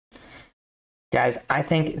Guys, I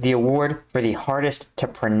think the award for the hardest to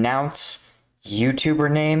pronounce YouTuber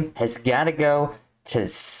name has got to go to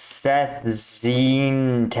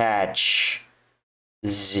SsethTzeentach.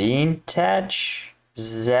 Zeentach?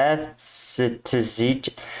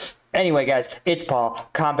 SsethTzeentach. Anyway, guys, it's Paul,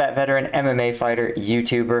 combat veteran, MMA fighter,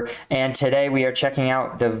 YouTuber, and today we are checking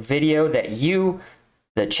out the video that you,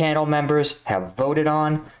 the channel members, have voted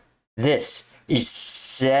on. This is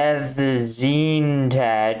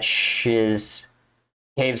SsethTzeentach's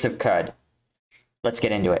Caves of Cud. Let's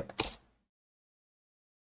get into it.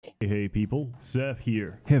 Hey people, Seth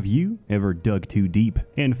here. Have you ever dug too deep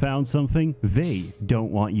and found something they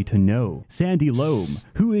don't want you to know? Sandy Loam,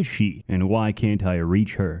 who is she and why can't I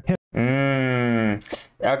reach her?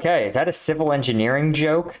 Okay, is that a civil engineering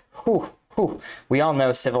joke? Whew. We all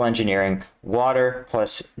know civil engineering. Water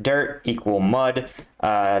plus dirt equal mud.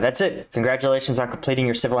 That's it. Congratulations on completing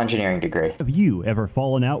your civil engineering degree. Have you ever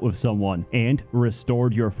fallen out with someone and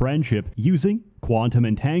restored your friendship using quantum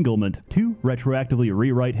entanglement to retroactively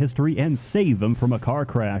rewrite history and save them from a car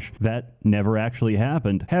crash that never actually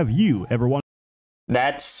happened? Have you ever wanted...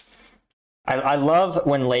 I love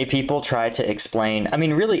when lay people try to explain, I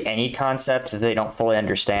mean, really any concept that they don't fully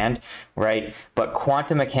understand, right? But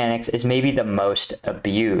quantum mechanics is maybe the most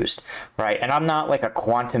abused, right? And I'm not like a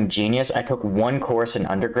quantum genius. I took one course in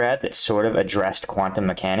undergrad that sort of addressed quantum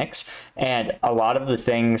mechanics. And a lot of the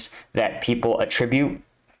things that people attribute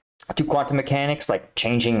to quantum mechanics, like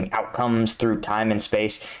changing outcomes through time and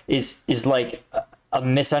space, is like a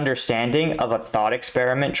misunderstanding of a thought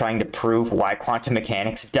experiment trying to prove why quantum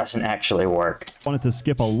mechanics doesn't actually work. Wanted to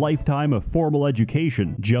skip a lifetime of formal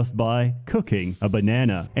education just by cooking a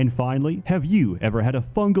banana? And finally, have you ever had a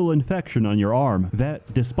fungal infection on your arm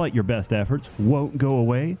that, despite your best efforts, won't go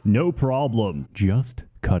away? No problem. Just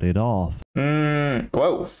cut it off.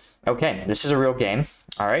 Whoa. Okay, this is a real game.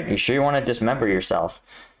 All right, you sure you want to dismember yourself?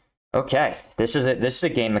 Okay, this is a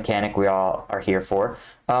game mechanic we all are here for.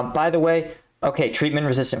 By the way, okay,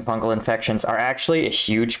 treatment-resistant fungal infections are actually a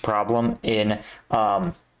huge problem in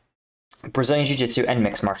Brazilian Jiu-Jitsu and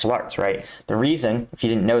mixed martial arts, right? The reason, if you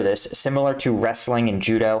didn't know this, similar to wrestling and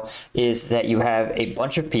judo, is that you have a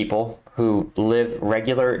bunch of people who live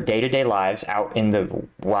regular day-to-day lives out in the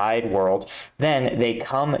wide world. Then they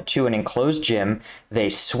come to an enclosed gym, they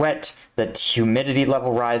sweat, the humidity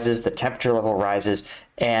level rises, the temperature level rises,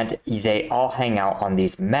 and they all hang out on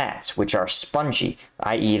these mats, which are spongy,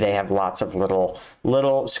 i.e. they have lots of little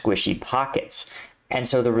squishy pockets. And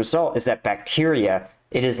so the result is that bacteria,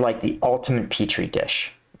 it is like the ultimate petri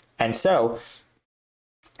dish. And so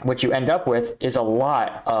what you end up with is a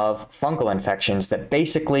lot of fungal infections that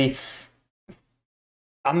basically,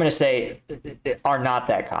 I'm going to say, are not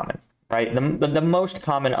that common, right? The most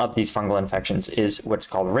common of these fungal infections is what's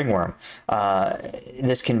called ringworm.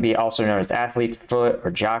 This can be also known as athlete foot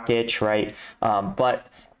or jock itch, right? But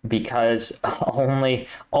because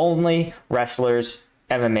only wrestlers,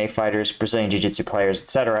 MMA fighters, Brazilian Jiu-Jitsu players,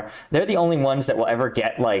 etc., they're the only ones that will ever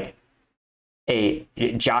get like a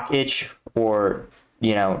jock itch or,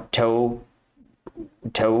 you know, toe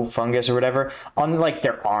fungus or whatever on like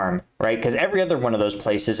their arm, right? Because every other one of those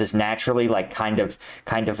places is naturally like kind of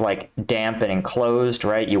like damp and enclosed,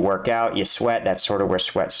 right? You work out, you sweat, that's sort of where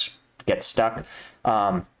sweat gets stuck.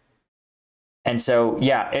 And so,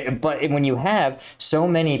 yeah, but when you have so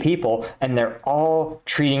many people and they're all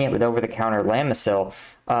treating it with over-the-counter Lamisil,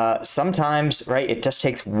 sometimes, right, it just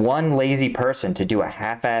takes one lazy person to do a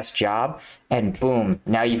half-assed job, and boom,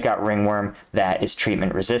 now you've got ringworm that is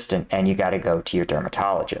treatment-resistant, and you got to go to your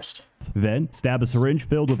dermatologist. Then, stab a syringe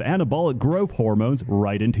filled with anabolic growth hormones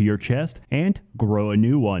right into your chest and grow a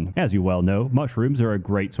new one. As you well know, mushrooms are a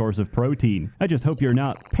great source of protein. I just hope you're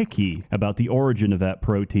not picky about the origin of that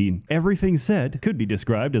protein. Everything said could be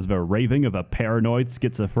described as the raving of a paranoid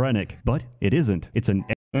schizophrenic, but it isn't. It's an...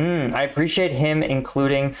 I appreciate him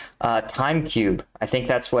including Time Cube. I think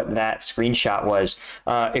that's what that screenshot was.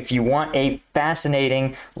 If you want a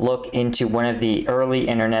fascinating look into one of the early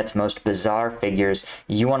internet's most bizarre figures,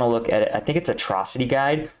 you want to look at it. I think it's Atrocity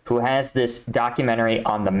Guide, who has this documentary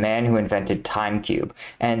on the man who invented Time Cube.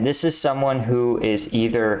 And this is someone who is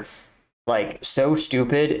either like so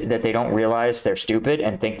stupid that they don't realize they're stupid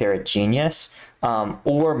and think they're a genius,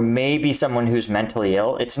 or maybe someone who's mentally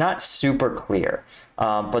ill. It's not super clear.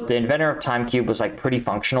 But the inventor of Time Cube was like pretty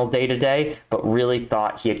functional day to day, but really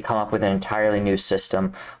thought he had come up with an entirely new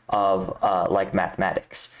system of like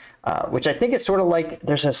mathematics, which I think is sort of like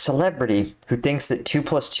there's a celebrity who thinks that 2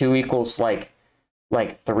 + 2 equals like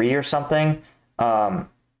 3 or something.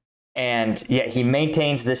 And yet he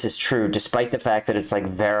maintains this is true, despite the fact that it's like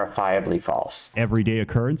verifiably false. Everyday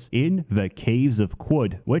occurrence in the Caves of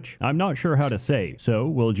Quud, which I'm not sure how to say, so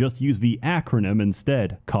we'll just use the acronym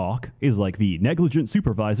instead. COC is like the negligent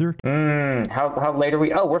supervisor. How late are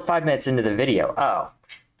we? Oh, we're 5 minutes into the video. Oh,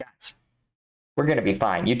 guys, we're going to be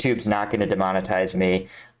fine. YouTube's not going to demonetize me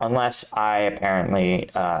unless I apparently,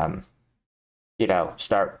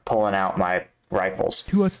 start pulling out my rifles.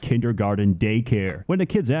 To a kindergarten daycare. When the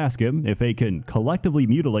kids ask him if they can collectively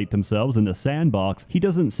mutilate themselves in the sandbox, he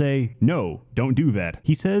doesn't say, no, don't do that.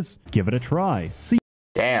 He says, give it a try. See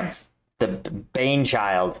Damn, the Bane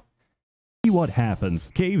child. what happens.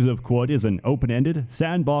 Caves of Quud is an open-ended,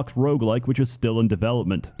 sandbox roguelike which is still in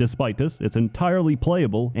development. Despite this, it's entirely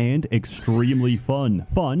playable and extremely fun.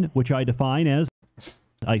 Fun, which I define as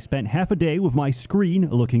I spent half a day with my screen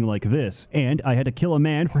looking like this, and I had to kill a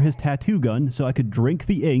man for his tattoo gun so I could drink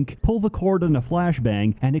the ink, pull the cord on a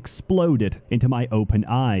flashbang, and explode it into my open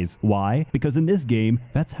eyes. Why? Because in this game,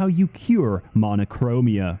 that's how you cure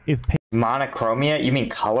monochromia. Monochromia? You mean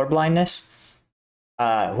color blindness?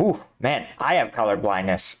 Man, I have color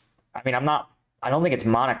blindness. I mean, I don't think it's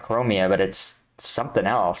monochromia, but it's something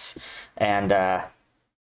else. And,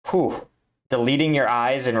 deleting your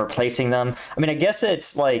eyes and replacing them. I mean, I guess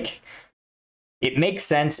it's like, it makes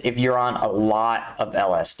sense if you're on a lot of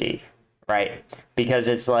LSD, right? Because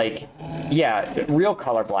it's like, yeah, real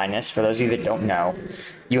color blindness, for those of you that don't know,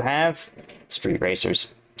 you have street racers.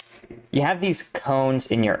 You have these cones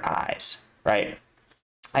in your eyes, right?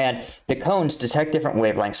 And the cones detect different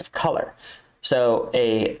wavelengths of color. So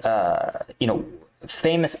a,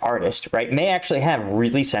 famous artist, right, may actually have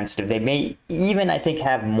really sensitive, they may even, I think,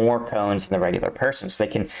 have more cones than the regular person, so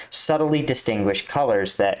they can subtly distinguish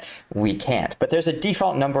colors that we can't. But there's a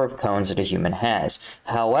default number of cones that a human has.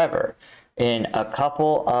 However, in a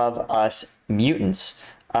couple of us mutants,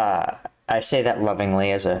 I say that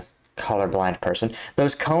lovingly as a colorblind person,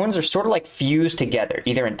 those cones are sort of like fused together,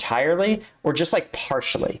 either entirely or just like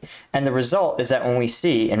partially. And the result is that when we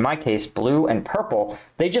see, in my case, blue and purple,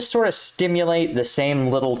 they just sort of stimulate the same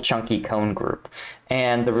little chunky cone group.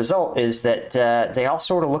 And the result is that they all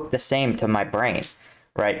sort of look the same to my brain,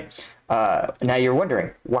 right? Now you're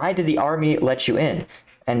wondering, why did the army let you in?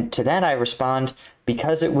 And to that I respond,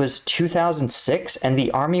 because it was 2006 and the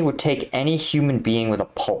army would take any human being with a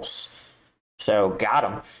pulse. So got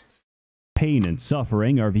him. Pain and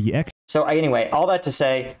suffering are the So anyway, all that to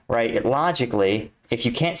say, right, logically, if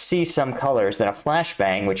you can't see some colors, then a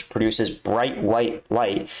flashbang, which produces bright white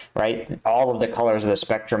light, right, all of the colors of the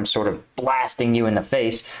spectrum sort of blasting you in the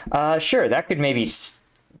face, sure, that could maybe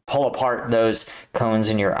pull apart those cones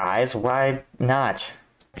in your eyes. Why not?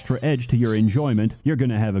 extra edge to your enjoyment, you're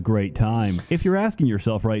gonna have a great time. If you're asking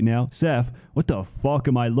yourself right now, Seth, what the fuck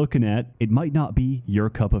am I looking at? It might not be your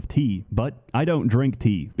cup of tea, but I don't drink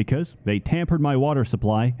tea because they tampered my water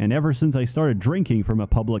supply, and ever since I started drinking from a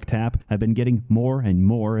public tap, I've been getting more and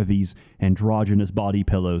more of these androgynous body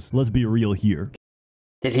pillows. Let's be real here.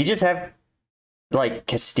 Did he just have, like,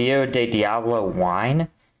 Castillo de Diablo wine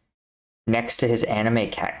next to his anime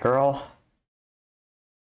cat girl?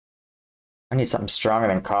 I need something stronger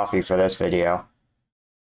than coffee for this video.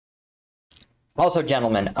 Also,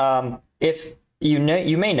 gentlemen, if you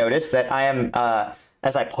may notice that I am,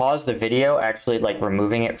 as I pause the video, actually like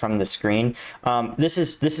removing it from the screen. This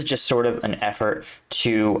is just sort of an effort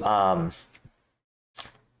to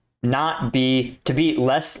to be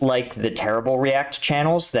less like the terrible React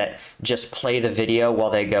channels that just play the video while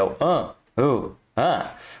they go, ooh,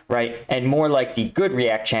 right? And more like the good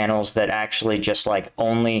React channels that actually just like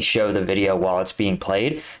only show the video while it's being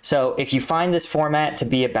played. So if you find this format to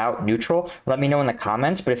be about neutral, let me know in the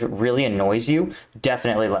comments, but if it really annoys you,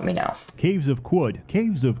 definitely let me know. Caves of Quud,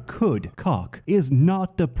 Caves of Could, Cock, is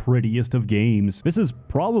not the prettiest of games. This is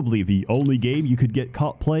probably the only game you could get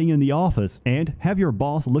caught playing in the office and have your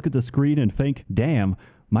boss look at the screen and think, damn,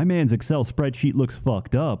 my man's Excel spreadsheet looks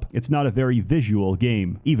fucked up. It's not a very visual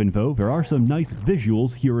game, even though there are some nice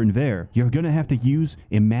visuals here and there. You're gonna have to use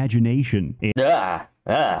imagination.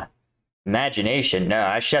 Imagination? No,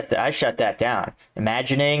 I shut that down.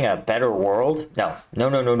 Imagining a better world? No.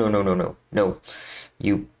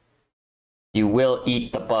 You will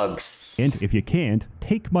eat the bugs. And if you can't,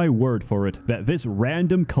 take my word for it that this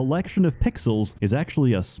random collection of pixels is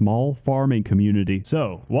actually a small farming community.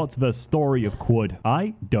 So, what's the story of Quud?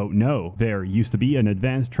 I don't know. There used to be an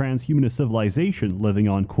advanced transhumanist civilization living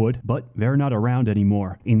on Quud, but they're not around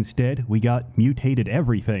anymore. Instead, we got mutated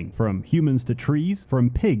everything, from humans to trees, from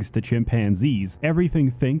pigs to chimpanzees.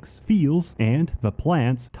 Everything thinks, feels, and the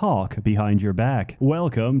plants talk behind your back.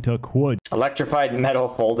 Welcome to Quud. Electrified metal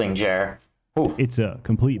folding chair. Ooh. It's a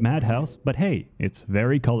complete madhouse, but hey, it's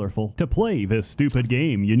very colorful. To play this stupid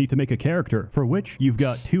game, you need to make a character, for which you've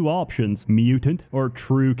got two options, mutant or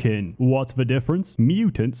truekin. What's the difference?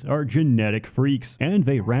 Mutants are genetic freaks, and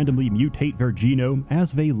they randomly mutate their genome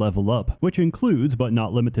as they level up, which includes, but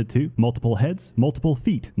not limited to, multiple heads, multiple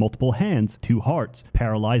feet, multiple hands, 2 hearts,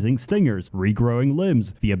 paralyzing stingers, regrowing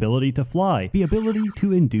limbs, the ability to fly, the ability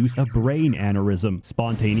to induce a brain aneurysm,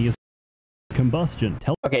 spontaneous combustion.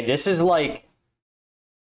 Okay, this is like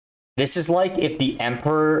if the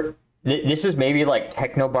Emperor, this is maybe like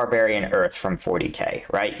techno-barbarian Earth from 40K,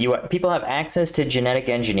 right? People have access to genetic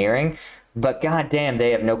engineering, but goddamn,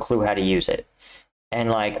 they have no clue how to use it. And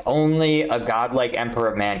like only a godlike Emperor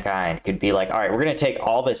of mankind could be like, all right, we're going to take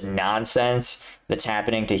all this nonsense that's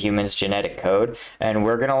happening to humans' genetic code, and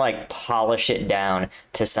we're going to like polish it down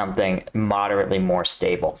to something moderately more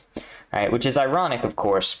stable, right? Which is ironic, of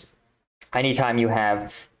course. Anytime you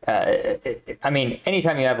have,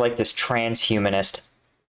 anytime you have like this transhumanist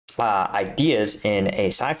ideas in a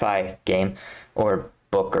sci-fi game or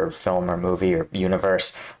book or film or movie or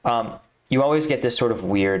universe, you always get this sort of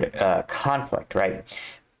weird conflict, right?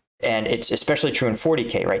 And it's especially true in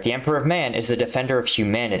 40K, right? The Emperor of Man is the defender of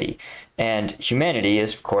humanity. And humanity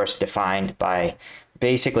is, of course, defined by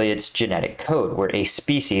basically its genetic code. We're a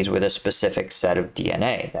species with a specific set of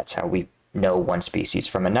DNA. That's how we know one species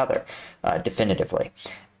from another definitively.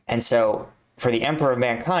 And so for the Emperor of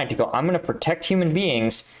Mankind to go, I'm going to protect human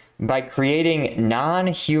beings by creating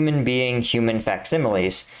non-human being human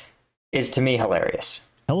facsimiles is to me hilarious.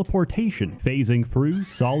 Teleportation, phasing through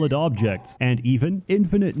solid objects, and even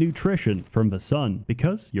infinite nutrition from the sun,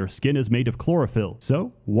 because your skin is made of chlorophyll.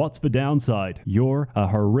 So, what's the downside? You're a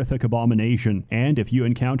horrific abomination, and if you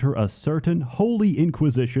encounter a certain holy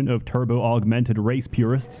inquisition of turbo-augmented race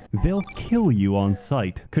purists, they'll kill you on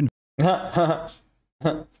sight.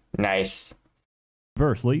 Nice.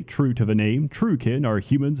 Conversely, true to the name, truekin are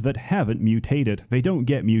humans that haven't mutated. They don't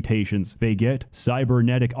get mutations. They get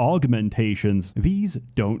cybernetic augmentations. These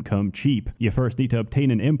don't come cheap. You first need to obtain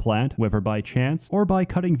an implant, whether by chance or by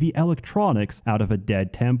cutting the electronics out of a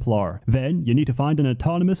dead Templar. Then, you need to find an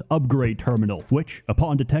autonomous upgrade terminal, which,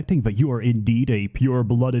 upon detecting that you are indeed a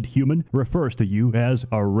pure-blooded human, refers to you as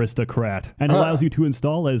aristocrat, and allows you to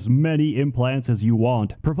install as many implants as you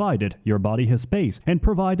want, provided your body has space, and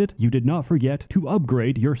provided you did not forget to upgrade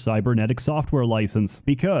your cybernetic software license,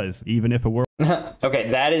 because even if it were okay,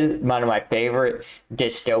 that is one of my favorite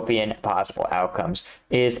dystopian possible outcomes,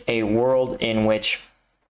 is a world in which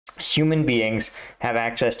human beings have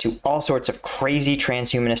access to all sorts of crazy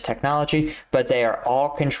transhumanist technology, but they are all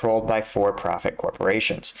controlled by for-profit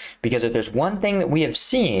corporations. Because if there's one thing that we have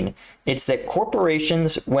seen, it's that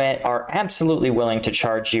corporations are absolutely willing to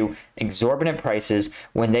charge you exorbitant prices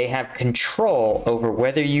when they have control over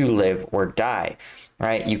whether you live or die.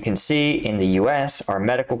 Right? You can see in the US, our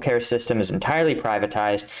medical care system is entirely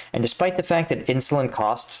privatized, and despite the fact that insulin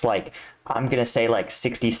costs like, I'm going to say like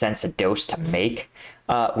 60 cents a dose to make,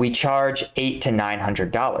 we charge $800 to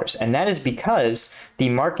 $900. And that is because the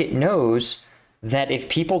market knows that if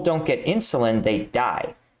people don't get insulin, they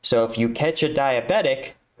die. So if you catch a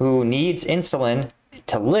diabetic who needs insulin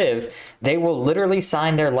to live, they will literally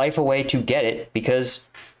sign their life away to get it because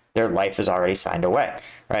their life is already signed away,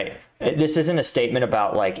 right? This isn't a statement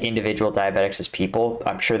about like individual diabetics as people.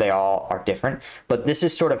 I'm sure they all are different, but this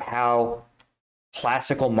is sort of how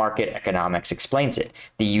classical market economics explains it.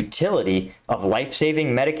 The utility of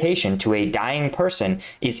life-saving medication to a dying person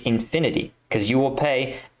is infinity, because you will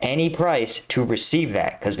pay any price to receive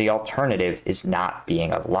that, because the alternative is not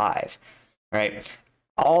being alive, right?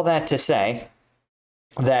 All that to say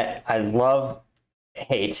that I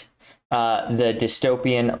hate the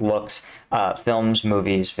dystopian looks, films,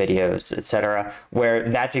 movies, videos, etc., where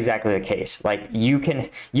that's exactly the case. Like you can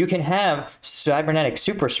have cybernetic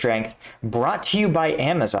super strength brought to you by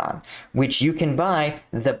Amazon, which you can buy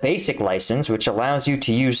the basic license, which allows you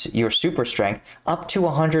to use your super strength up to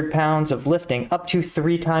 100 pounds of lifting up to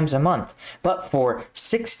 3 times a month. But for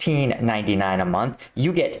 $16.99 a month,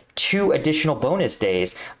 you get 2 additional bonus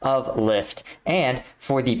days of lift, and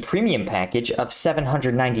for the premium package of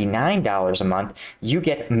 $799 a month, you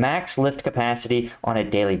get max lift capacity on a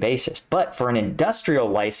daily basis. But for an industrial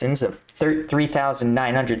license of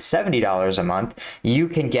 $3,970 a month, you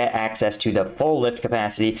can get access to the full lift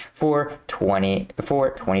capacity for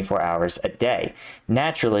 24 hours a day.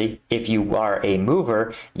 Naturally, if you are a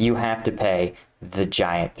mover, you have to pay the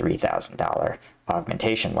giant $3,000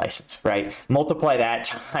 augmentation license, right? Multiply that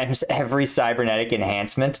times every cybernetic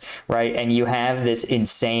enhancement, right? And you have this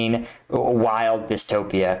insane, wild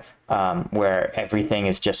dystopia where everything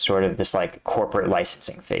is just sort of this like corporate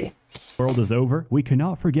licensing fee. World is over, we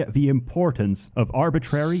cannot forget the importance of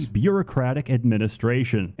arbitrary bureaucratic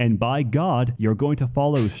administration. And by God, you're going to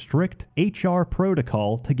follow strict HR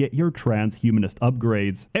protocol to get your transhumanist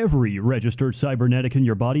upgrades. Every registered cybernetic in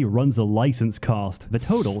your body runs a license cost. The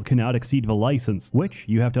total cannot exceed the license, which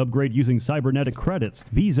you have to upgrade using cybernetic credits.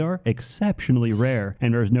 These are exceptionally rare,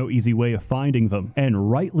 and there's no easy way of finding them.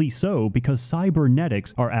 And rightly so, because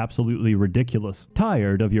cybernetics are absolutely ridiculous.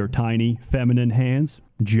 Tired of your tiny, feminine hands?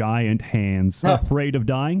 Giant hands. Afraid of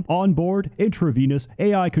dying? Onboard, intravenous,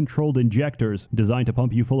 AI-controlled injectors designed to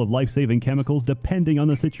pump you full of life-saving chemicals depending on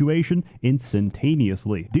the situation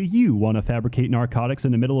instantaneously. Do you want to fabricate narcotics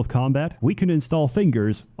in the middle of combat? We can install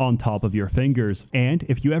fingers on top of your fingers. And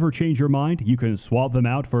if you ever change your mind, you can swap them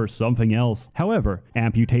out for something else. However,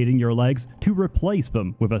 amputating your legs to replace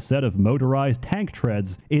them with a set of motorized tank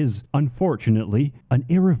treads is, unfortunately, an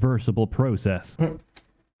irreversible process.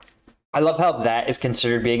 I love how that is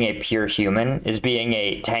considered being a pure human, is being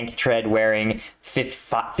a tank tread wearing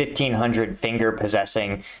 1500 finger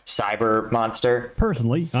possessing cyber monster.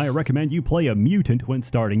 Personally, I recommend you play a mutant when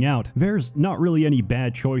starting out. There's not really any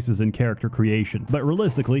bad choices in character creation, but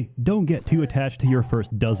realistically, don't get too attached to your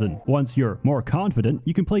first dozen. Once you're more confident,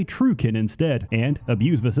 you can play Truekin instead, and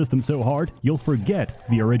abuse the system so hard, you'll forget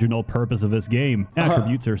the original purpose of this game.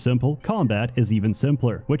 Attributes are simple, combat is even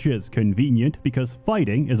simpler, which is convenient because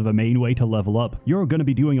fighting is the main way to level up. You're going to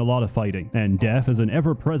be doing a lot of fighting, and death is an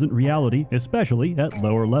ever-present reality, especially at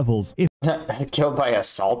lower levels. Killed by a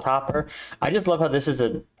salt hopper. I just love how this is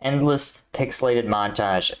an endless pixelated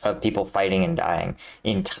montage of people fighting and dying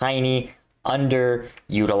in tiny,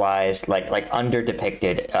 underutilized, like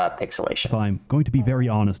under-depicted pixelation. If I'm going to be very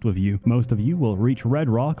honest with you, most of you will reach Red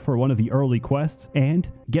Rock for one of the early quests and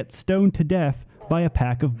get stoned to death by a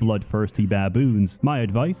pack of bloodthirsty baboons. My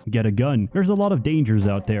advice, get a gun. There's a lot of dangers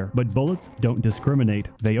out there, but bullets don't discriminate.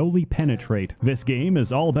 They only penetrate. This game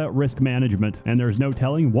is all about risk management, and there's no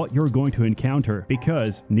telling what you're going to encounter,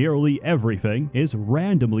 because nearly everything is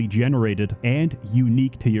randomly generated and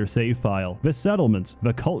unique to your save file. The settlements,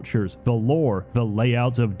 the cultures, the lore, the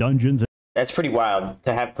layouts of dungeons, That's pretty wild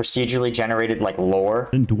to have procedurally generated like lore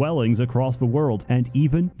and dwellings across the world, and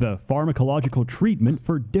even the pharmacological treatment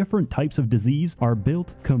for different types of disease are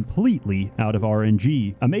built completely out of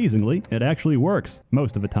RNG. Amazingly, it actually works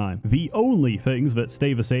most of the time. The only things that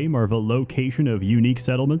stay the same are the location of unique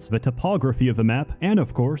settlements, the topography of the map, and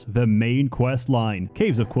of course, the main quest line.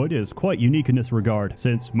 Caves of Qud is quite unique in this regard,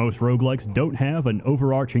 since most roguelikes don't have an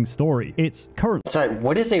overarching story. It's currently... Sorry,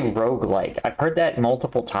 what is a roguelike? I've heard that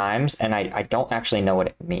multiple times, and I don't actually know what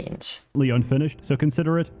it means. Unfinished, so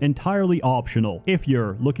consider it entirely optional. If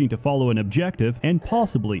you're looking to follow an objective and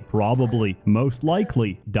possibly, probably, most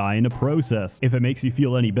likely, die in a process. If it makes you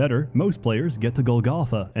feel any better, most players get to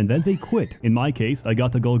Golgotha, and then they quit. In my case, I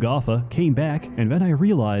got to Golgotha, came back, and then I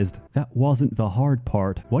realized that wasn't the hard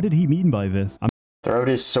part. What did he mean by this? Throat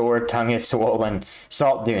is sore, tongue is swollen.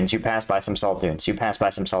 Salt dunes. You pass by some salt dunes. You pass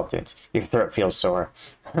by some salt dunes. Your throat feels sore.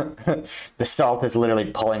 The salt is literally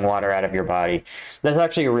pulling water out of your body. That's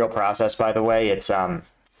actually a real process, by the way. It's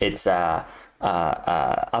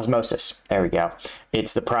osmosis. There we go.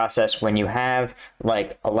 It's the process when you have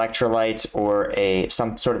like electrolytes or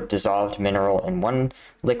some sort of dissolved mineral in one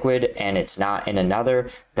liquid and it's not in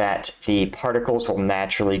another, that the particles will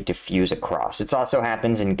naturally diffuse across. It also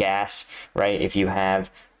happens in gas, right? If you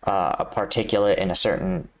have a particulate in a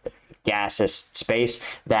certain gaseous space,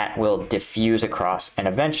 that will diffuse across and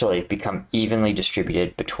eventually become evenly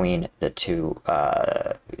distributed between the two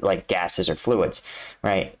like gases or fluids,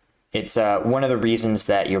 right? It's one of the reasons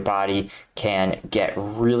that your body can get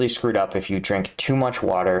really screwed up if you drink too much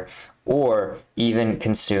water or even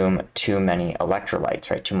consume too many electrolytes,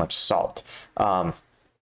 right? Too much salt.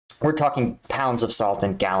 We're talking pounds of salt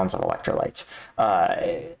and gallons of electrolytes.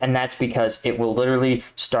 And that's because it will literally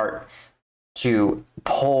start to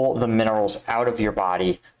pull the minerals out of your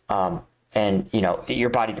body. And, you know, your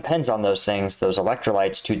body depends on those things, those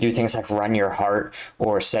electrolytes, to do things like run your heart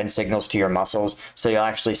or send signals to your muscles. So you'll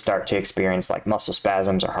actually start to experience like muscle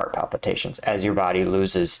spasms or heart palpitations as your body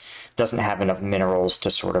doesn't have enough minerals to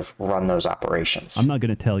sort of run those operations. I'm not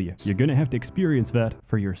going to tell you. You're going to have to experience that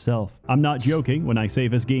for yourself. I'm not joking when I say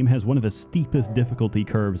this game has one of the steepest difficulty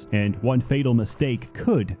curves, and one fatal mistake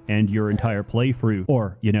could end your entire playthrough.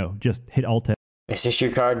 Or, you know, just hit Alt. Is this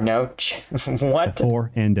your card? No. What?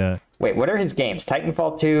 F4 and Wait, what are his games?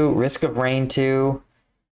 Titanfall 2, Risk of Rain 2,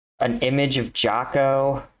 An Image of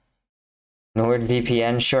Jocko,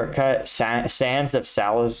 NordVPN Shortcut, Sands of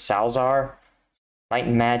Salazar. Light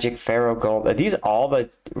and Magic, Pharaoh Gold. Are these all the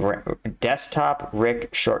desktop,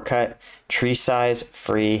 Rick, Shortcut, Tree Size,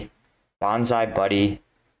 Free, Bonsai Buddy,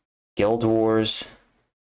 Guild Wars?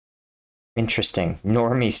 Interesting.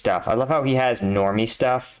 Normie stuff. I love how he has normie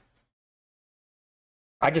stuff.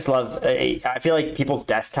 I just love, I feel like people's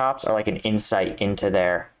desktops are like an insight into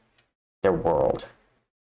their world.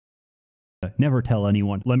 Never tell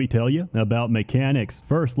anyone. Let me tell you about mechanics.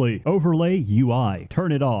 Firstly, overlay UI.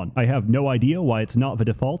 Turn it on. I have no idea why it's not the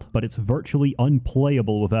default, but it's virtually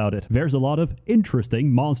unplayable without it. There's a lot of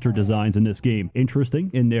interesting monster designs in this game. Interesting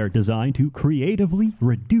in their design to creatively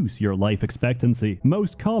reduce your life expectancy.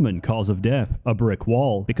 Most common cause of death, a brick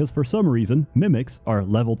wall, because for some reason, mimics are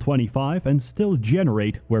level 25 and still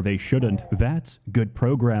generate where they shouldn't. That's good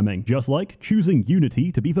programming. Just like choosing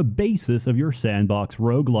Unity to be the basis of your sandbox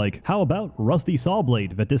roguelike. How about rusty saw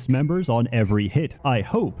blade that dismembers on every hit? I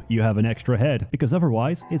hope you have an extra head, because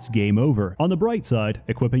otherwise it's game over. On the bright side,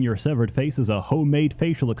 equipping your severed face as a homemade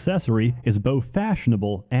facial accessory is both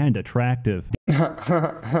fashionable and attractive.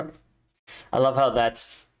 I love how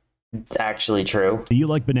that's actually true. Do you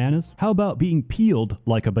like bananas? How about being peeled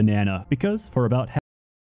like a banana? Because for about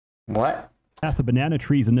half the banana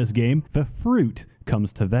trees in this game, the fruit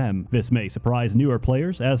comes to them. This may surprise newer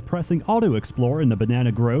players, as pressing Auto Explore in the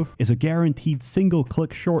Banana Grove is a guaranteed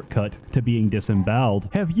single-click shortcut to being disemboweled.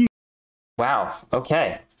 Have you... Wow,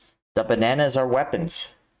 okay. The bananas are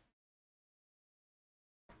weapons.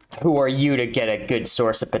 Who are you to get a good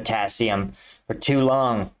source of potassium? For too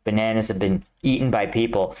long, bananas have been eaten by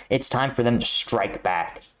people. It's time for them to strike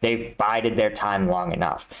back. They've bided their time long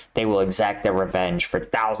enough. They will exact their revenge for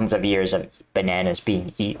thousands of years of bananas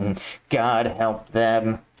being eaten. God help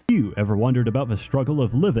them. You ever wondered about the struggle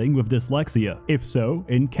of living with dyslexia? If so,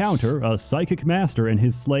 encounter a psychic master and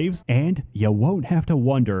his slaves, and you won't have to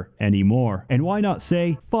wonder anymore. And why not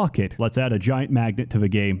say, fuck it, let's add a giant magnet to the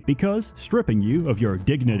game? Because stripping you of your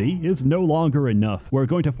dignity is no longer enough. We're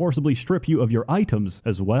going to forcibly strip you of your items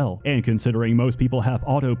as well. And considering most people have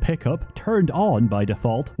auto pickup turned on by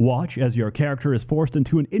default, watch as your character is forced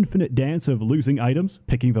into an infinite dance of losing items,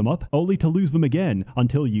 picking them up, only to lose them again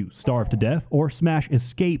until you starve to death or smash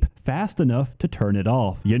escape fast enough to turn it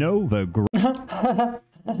off. You know, the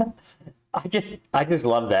I just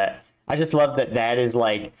love that. I just love that that is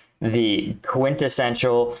like the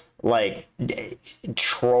quintessential like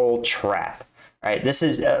troll trap, right? This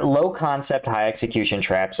is low concept, high execution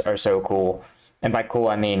traps are so cool. And by cool,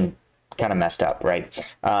 I mean kind of messed up, right?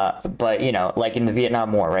 But, you know, like in the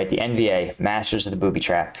Vietnam War, right? The NVA, masters of the booby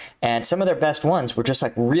trap. And some of their best ones were just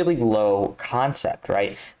like really low concept,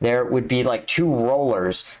 right? There would be like two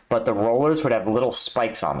rollers, but the rollers would have little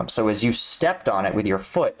spikes on them. So as you stepped on it with your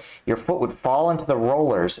foot would fall into the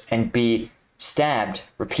rollers and be stabbed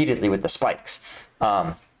repeatedly with the spikes.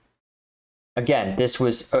 Again, this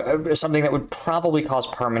was something that would probably cause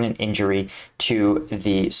permanent injury to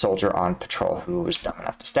the soldier on patrol who was dumb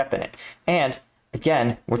enough to step in it. And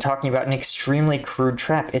again, we're talking about an extremely crude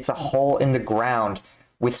trap. It's a hole in the ground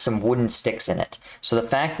with some wooden sticks in it. So the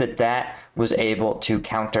fact that that was able to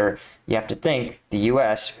counter, you have to think, the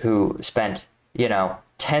US, who spent, you know,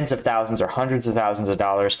 tens of thousands or hundreds of thousands of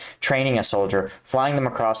dollars training a soldier, flying them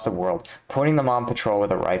across the world, putting them on patrol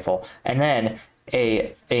with a rifle, and then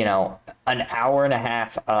an hour and a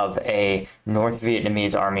half of a North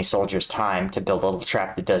Vietnamese army soldier's time to build a little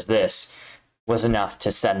trap that does this was enough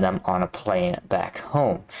to send them on a plane back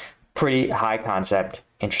home. Pretty high concept,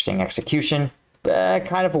 interesting execution,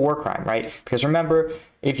 kind of a war crime, right? Because remember,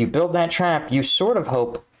 if you build that trap, you sort of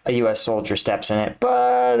hope a US soldier steps in it,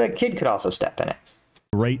 but a kid could also step in it.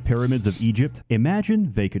 Great Pyramids of Egypt,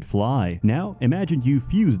 imagine they could fly. Now, imagine you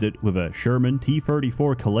fused it with a Sherman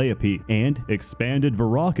T-34 Calliope and expanded the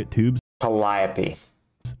rocket tubes Calliope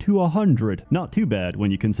to 100. Not too bad when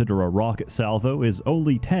you consider a rocket salvo is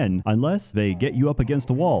only 10, unless they get you up against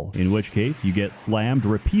a wall, in which case you get slammed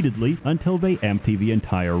repeatedly until they empty the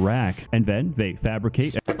entire rack. And then they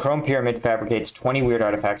fabricate... The Chrome Pyramid fabricates 20 weird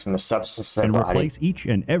artifacts from the substance of their body. And replace each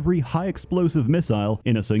and every high-explosive missile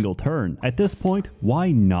in a single turn. At this point,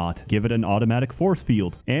 why not give it an automatic force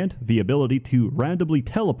field and the ability to randomly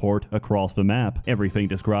teleport across the map? Everything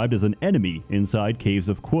described as an enemy inside Caves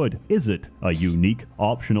of Quud. Is it a unique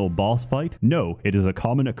optional boss fight? No, it is a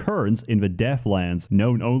common occurrence in the Deathlands,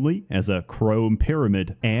 known only as a Chrome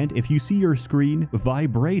Pyramid. And if you see your screen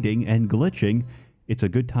vibrating and glitching, it's a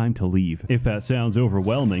good time to leave. If that sounds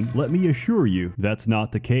overwhelming, let me assure you that's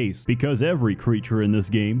not the case, because every creature in this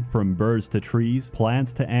game, from birds to trees,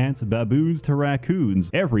 plants to ants, baboons to raccoons,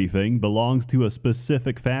 everything belongs to a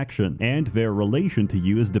specific faction, and their relation to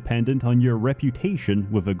you is dependent on your reputation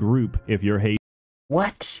with a group. If you're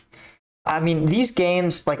What? I mean, these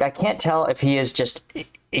games, like, I can't tell if he is just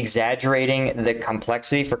exaggerating the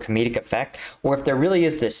complexity for comedic effect, or if there really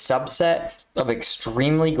is this subset of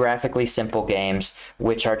extremely graphically simple games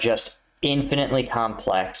which are just infinitely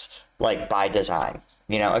complex, like, by design.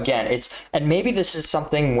 You know, again, and maybe this is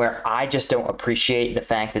something where I just don't appreciate the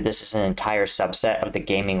fact that this is an entire subset of the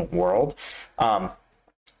gaming world.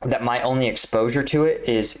 That my only exposure to it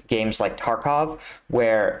is games like Tarkov,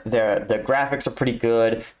 where the graphics are pretty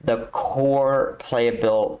good. The core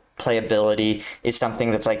playability is something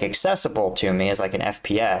that's like accessible to me as like an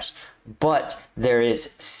FPS, but there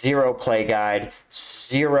is zero play guide,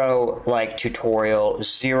 zero like tutorial,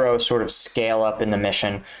 zero sort of scale up in the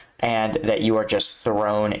mission, and that you are just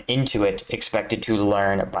thrown into it, expected to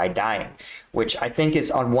learn by dying, which I think is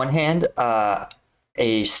on one hand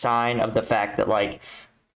a sign of the fact that like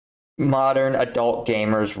modern adult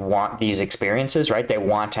gamers want these experiences, right? They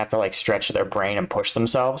want to have to like stretch their brain and push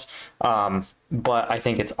themselves. But I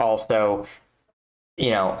think it's also, you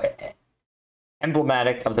know,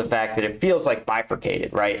 emblematic of the fact that it feels like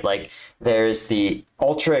bifurcated, right? Like there's the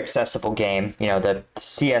ultra accessible game, you know, the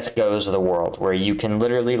CSGOs of the world, where you can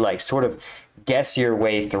literally like sort of guess your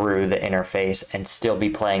way through the interface and still be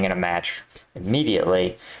playing in a match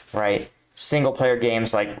immediately, right? Single player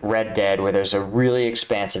games like Red Dead, where there's a really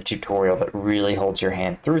expansive tutorial that really holds your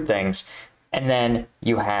hand through things. And then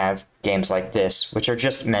you have games like this, which are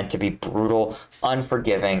just meant to be brutal,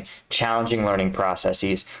 unforgiving, challenging learning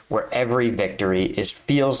processes where every victory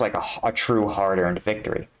feels like a true hard-earned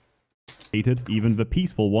victory. Even the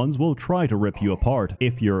peaceful ones will try to rip you apart.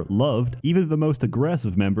 If you're loved, even the most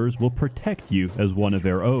aggressive members will protect you as one of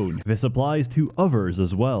their own. This applies to others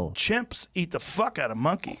as well. Chimps eat the fuck out of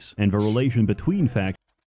monkeys. And the relation between factions.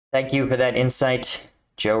 Thank you for that insight,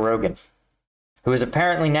 Joe Rogan, who is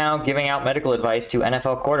apparently now giving out medical advice to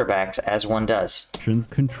NFL quarterbacks, as one does.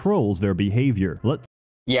 Controls their behavior.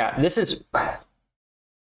 Yeah, this is...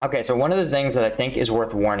 Okay, so one of the things that I think is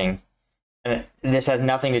worth warning, and this has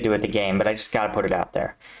nothing to do with the game, but I just got to put it out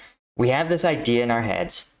there. We have this idea in our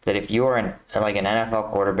heads that if you are like an NFL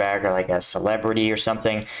quarterback or like a celebrity or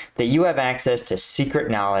something, that you have access to secret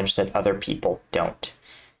knowledge that other people don't.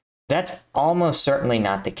 That's almost certainly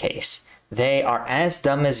not the case. They are as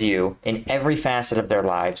dumb as you in every facet of their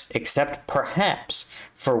lives, except perhaps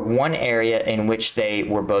for one area in which they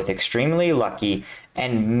were both extremely lucky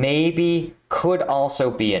and maybe could also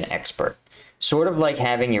be an expert. Sort of like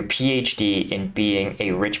having your PhD in being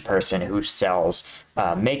a rich person who sells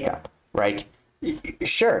makeup, right?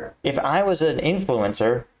 Sure, if I was an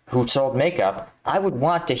influencer who sold makeup, I would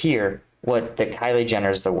want to hear what the Kylie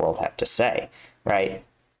Jenners of the world have to say, right?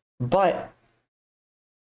 But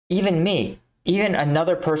even me, even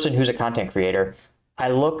another person who's a content creator, I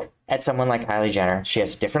look at someone like Kylie Jenner. She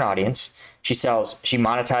has a different audience. She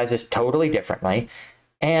monetizes totally differently.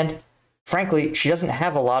 And frankly, she doesn't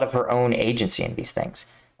have a lot of her own agency in these things,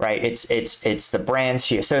 right? It's the brands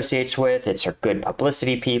she associates with. It's her good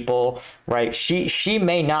publicity people, right? She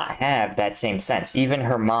may not have that same sense. Even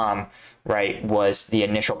her mom, right, was the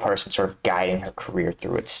initial person sort of guiding her career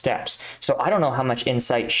through its steps. So I don't know how much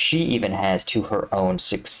insight she even has to her own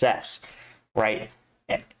success, right?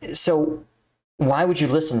 So why would you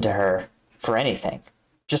listen to her for anything?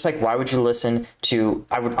 Just like, why would you listen to,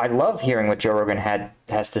 I love hearing what Joe Rogan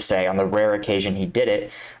has to say on the rare occasion he did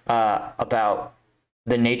it, about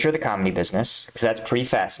the nature of the comedy business, because that's pretty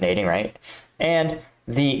fascinating, right? And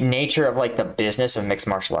the nature of like the business of mixed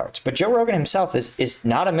martial arts. But Joe Rogan himself is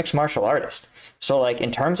not a mixed martial artist. So like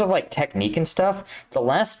in terms of like technique and stuff, the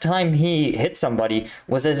last time he hit somebody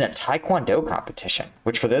was as a Taekwondo competition,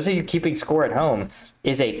 which for those of you keeping score at home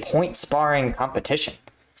is a point sparring competition.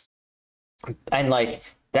 And like,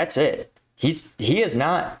 that's it. He has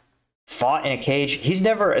not fought in a cage. He's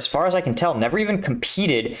never, as far as I can tell, never even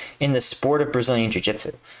competed in the sport of Brazilian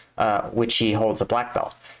Jiu-Jitsu, which he holds a black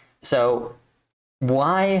belt. So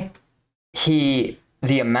why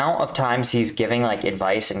the amount of times he's giving like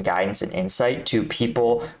advice and guidance and insight to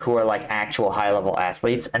people who are like actual high-level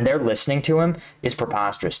athletes and they're listening to him is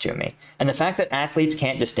preposterous to me. And the fact that athletes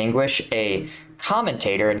can't distinguish a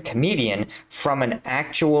commentator and comedian from an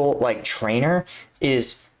actual like trainer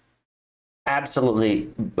is absolutely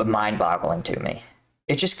mind-boggling to me.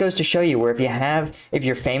 It just goes to show you where if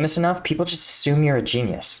you're famous enough, people just assume you're a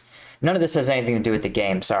genius. None of this has anything to do with the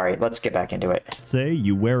game. Sorry, let's get back into it. Say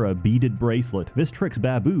you wear a beaded bracelet. This tricks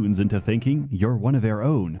baboons into thinking you're one of their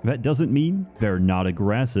own. That doesn't mean they're not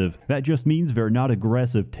aggressive. That just means they're not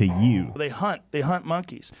aggressive to you. They hunt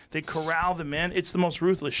monkeys. They corral them in. It's the most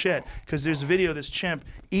ruthless shit, because there's a video of this chimp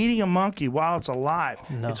eating a monkey while it's alive.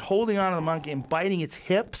 It's holding onto the monkey and biting its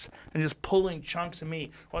hips and just pulling chunks of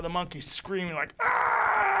meat while the monkey's screaming like,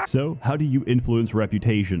 ah! So, how do you influence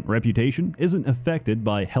reputation? Reputation isn't affected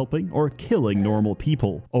by helping or killing normal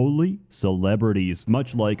people, only celebrities.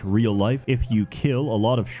 Much like real life, if you kill a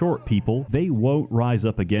lot of short people, they won't rise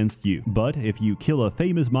up against you. But if you kill a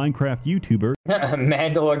famous Minecraft YouTuber,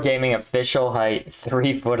 Mandalore Gaming official height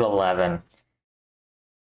 3'11".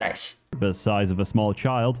 Nice. the size of a small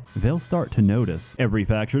child, they'll start to notice. Every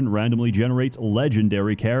faction randomly generates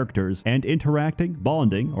legendary characters, and interacting,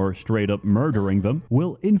 bonding, or straight up murdering them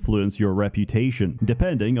will influence your reputation,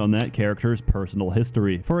 depending on that character's personal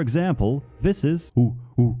history. For example, this is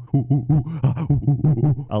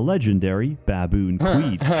a legendary baboon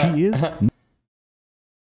queen. She is...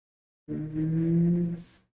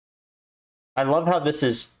 I love how this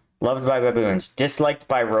is loved by baboons, disliked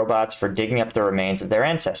by robots for digging up the remains of their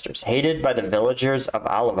ancestors, hated by the villagers of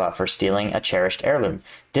Alava for stealing a cherished heirloom,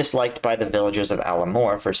 disliked by the villagers of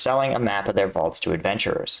Alamore for selling a map of their vaults to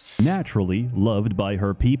adventurers. Naturally loved by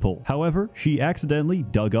her people. However, she accidentally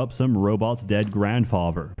dug up some robot's dead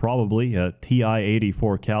grandfather, probably a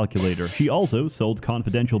TI-84 calculator. She also sold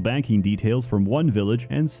confidential banking details from one village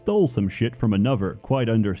and stole some shit from another. Quite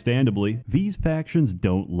understandably, these factions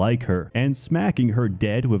don't like her, and smacking her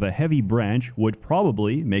dead with a heavy branch would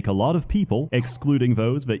probably make a lot of people, excluding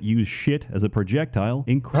those that use shit as a projectile,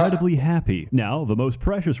 incredibly happy. Now, the most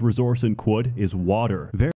precious resource in Quad is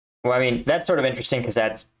water. Well, I mean, that's sort of interesting because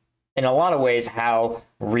that's, in a lot of ways, how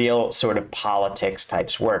real sort of politics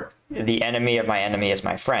types work. The enemy of my enemy is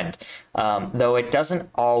my friend. Though it doesn't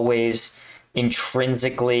always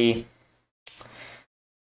intrinsically...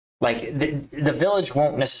 Like, the village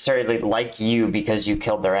won't necessarily like you because you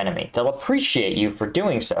killed their enemy. They'll appreciate you for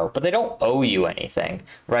doing so, but they don't owe you anything,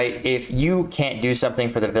 right? If you can't do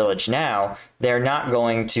something for the village now, they're not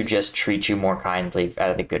going to just treat you more kindly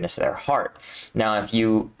out of the goodness of their heart. Now, if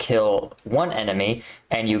you kill one enemy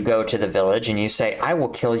and you go to the village and you say, I will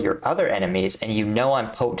kill your other enemies, and you know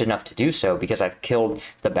I'm potent enough to do so because I've killed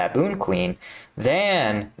the baboon queen,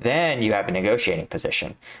 then you have a negotiating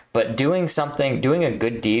position. But doing a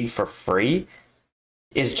good deed for free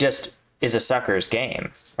is a sucker's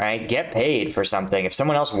game, right? Get paid for something. If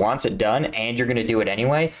someone else wants it done and you're going to do it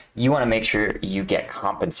anyway, you want to make sure you get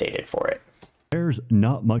compensated for it. There's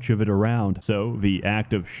not much of it around, so the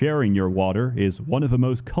act of sharing your water is one of the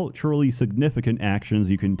most culturally significant actions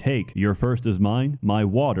you can take. Your first is mine, my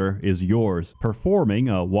water is yours. Performing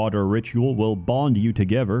a water ritual will bond you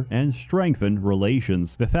together and strengthen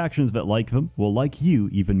relations. The factions that like them will like you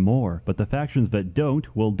even more, but the factions that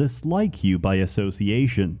don't will dislike you by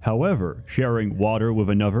association. However, sharing water with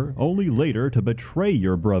another, only later to betray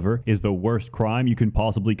your brother, is the worst crime you can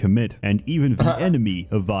possibly commit, and even the enemy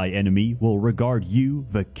of thy enemy will regard you,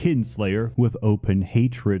 the kinslayer, with open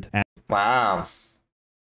hatred. Wow.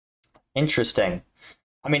 Interesting.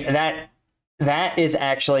 I mean, that is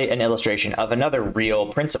actually an illustration of another real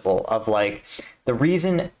principle of, like, the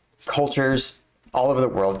reason cultures all over the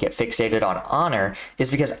world get fixated on honor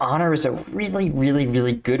is because honor is a really, really,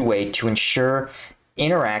 really good way to ensure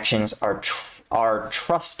interactions are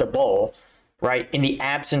trustable, right? In the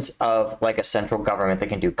absence of, like, a central government that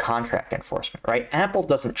can do contract enforcement, right? Apple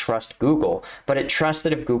doesn't trust Google, but it trusts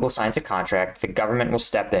that if Google signs a contract, the government will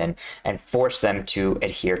step in and force them to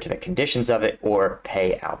adhere to the conditions of it or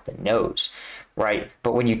pay out the nose, right?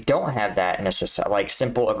 But when you don't have that in a society, like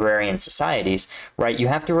simple agrarian societies, right, you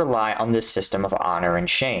have to rely on this system of honor and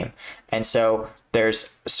shame. And so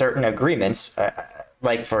there's certain agreements,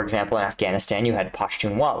 like, for example, in Afghanistan, you had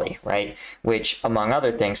Pashtunwali, right? Which, among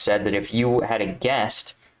other things, said that if you had a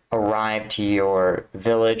guest arrive to your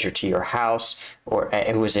village or to your house or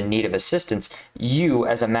who was in need of assistance, you,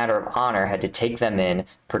 as a matter of honor, had to take them in,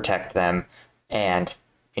 protect them, and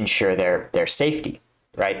ensure their safety,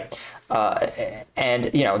 right? And,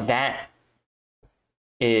 you know, that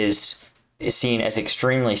is seen as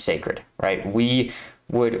extremely sacred, right? We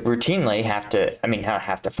would routinely have to, I mean, not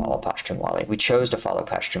have to follow Pashtunwali. We chose to follow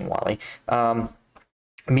Pashtunwali.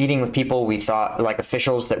 Meeting with people we thought, like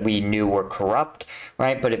officials that we knew were corrupt,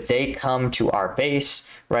 right? But if they come to our base,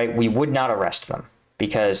 right, we would not arrest them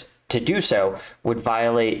because to do so would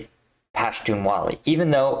violate Pashtunwali.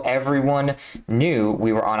 Even though everyone knew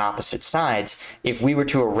we were on opposite sides, if we were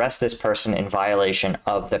to arrest this person in violation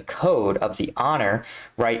of the code of the honor,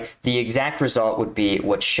 right, the exact result would be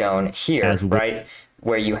what's shown here, right,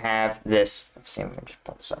 where you have this, let's see, let me just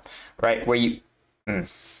pull this up, right, where you, there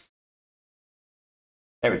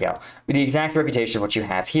we go. The exact reputation of what you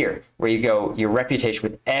have here, where you go, your reputation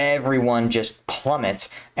with everyone just plummets,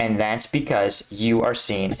 and that's because you are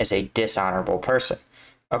seen as a dishonorable person.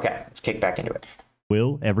 Okay, let's kick back into it.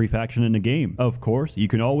 Will every faction in the game. Of course, you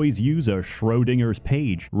can always use a Schrodinger's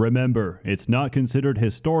page. Remember, it's not considered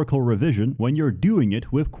historical revision when you're doing it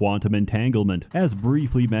with quantum entanglement. As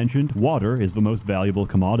briefly mentioned, water is the most valuable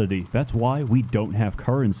commodity. That's why we don't have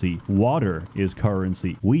currency. Water is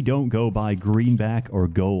currency. We don't go by greenback or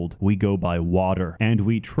gold. We go by water. And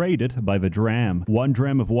we trade it by the dram. 1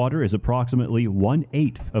 dram of water is approximately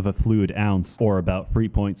 1/8 of a fluid ounce, or about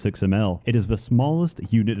 3.6 ml. It is the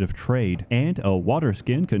smallest unit of trade, and a water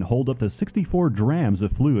skin can hold up to 64 drams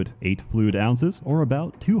of fluid, 8 fluid ounces, or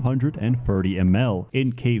about 230 ml.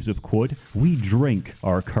 In Caves of Quod, we drink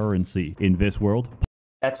our currency. In this world,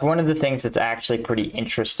 that's one of the things that's actually pretty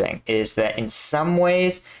interesting, is that in some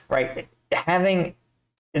ways, right,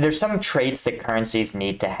 there's some traits that currencies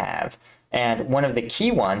need to have. And one of the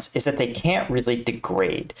key ones is that they can't really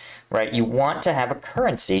degrade, right? You want to have a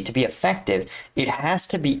currency to be effective. It has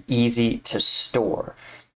to be easy to store.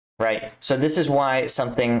 Right. So this is why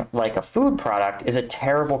something like a food product is a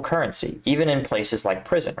terrible currency, even in places like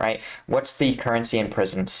prison, right? What's the currency in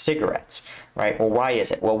prison? Cigarettes, right? Well, why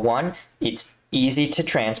is it? Well, one, it's easy to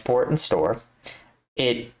transport and store.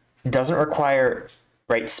 It doesn't require,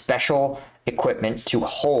 right, special equipment to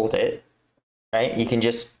hold it, right? You can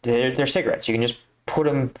just, they're cigarettes. You can just put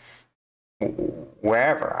them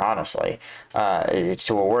wherever, honestly,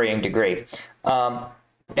 to a worrying degree.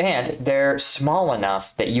 And they're small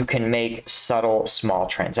enough that you can make subtle, small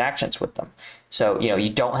transactions with them. So, you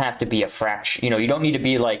don't have to be a fraction, you don't need to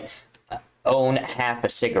be like, own half a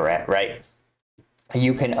cigarette, right?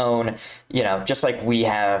 You can own, just like we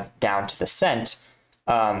have down to the cent,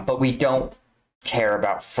 but we don't care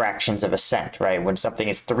about fractions of a cent, right? When something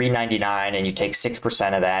is $3.99 and you take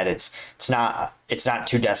 6% of that, it's not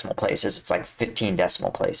 2 decimal places, it's like 15 decimal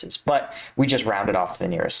places. But we just round it off to the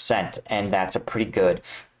nearest cent, and that's a pretty good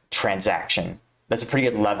transaction. That's a pretty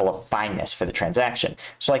good level of fineness for the transaction.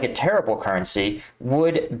 So like a terrible currency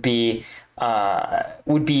would be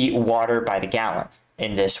water by the gallon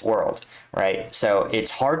in this world, right? So it's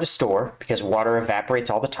hard to store because water evaporates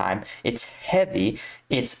all the time. It's heavy.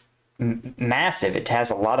 It's massive. It has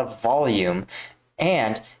a lot of volume.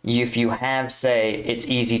 And if you have, say, it's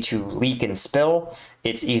easy to leak and spill,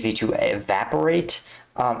 it's easy to evaporate,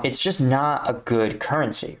 it's just not a good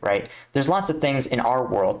currency, right? There's lots of things in our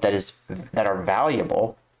world that are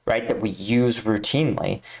valuable, right, that we use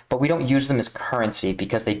routinely, but we don't use them as currency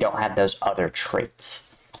because they don't have those other traits.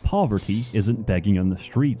 Poverty isn't begging on the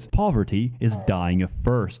streets. Poverty is dying of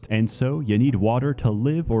thirst. And so you need water to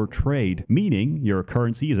live or trade, meaning your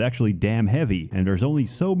currency is actually damn heavy, and there's only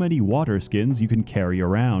so many water skins you can carry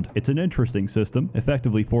around. It's an interesting system,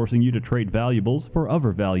 effectively forcing you to trade valuables for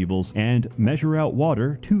other valuables, and measure out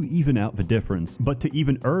water to even out the difference. But to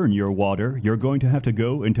even earn your water, you're going to have to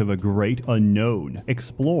go into the great unknown.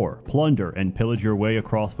 Explore, plunder, and pillage your way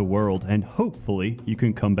across the world, and hopefully you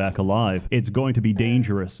can come back alive. It's going to be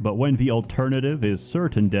dangerous, but when the alternative is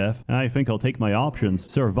certain death, I think I'll take my options.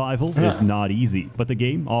 Survival is not easy, but the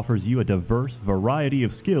game offers you a diverse variety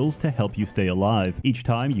of skills to help you stay alive. Each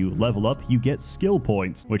time you level up, you get skill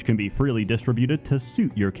points, which can be freely distributed to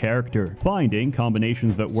suit your character. Finding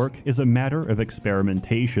combinations that work is a matter of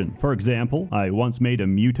experimentation. For example, I once made a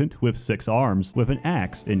mutant with 6 arms, with an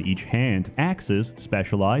axe in each hand. Axes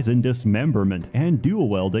specialize in dismemberment, and dual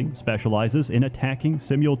welding specializes in attacking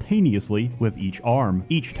simultaneously with each arm.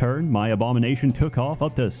 Each turn, my abomination took off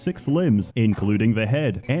up to 6 limbs, including the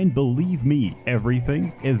head. And believe me,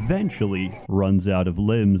 everything eventually runs out of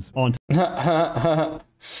limbs.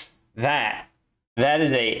 That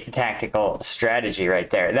is a tactical strategy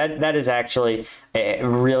right there. That is actually a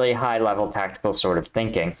really high level tactical sort of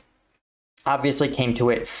thinking. Obviously came to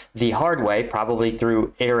it the hard way, probably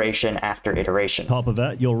through iteration after iteration. Top of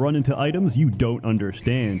that, you'll run into items you don't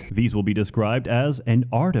understand. These will be described as an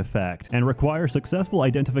artifact and require successful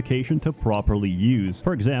identification to properly use.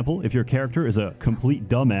 For example, if your character is a complete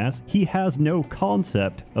dumbass, he has no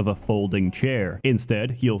concept of a folding chair.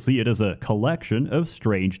 Instead, he'll see it as a collection of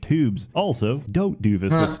strange tubes. Also, don't do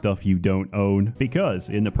this with stuff you don't own, because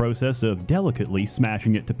in the process of delicately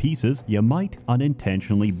smashing it to pieces, you might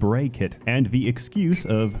unintentionally break it. And the excuse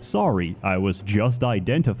of, sorry, I was just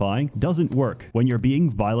identifying, doesn't work when you're being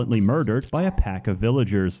violently murdered by a pack of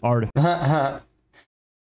villagers. Yeah,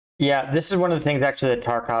 this is one of the things actually that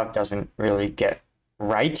Tarkov doesn't really get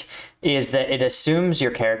right, is that it assumes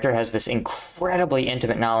your character has this incredibly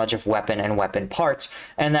intimate knowledge of weapon and weapon parts,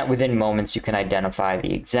 and that within moments you can identify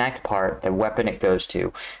the exact part, the weapon it goes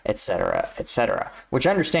to, etc., etc. Which,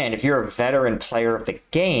 I understand, if you're a veteran player of the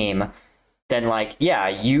game, then, like, yeah,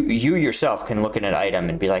 you yourself can look at an item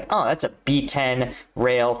and be like, oh, that's a B10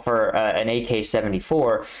 rail for an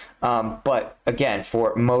AK-74. But again,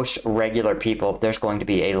 for most regular people, there's going to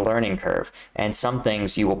be a learning curve, and some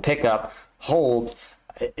things you will pick up, hold,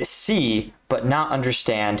 see, but not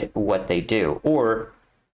understand what they do. Or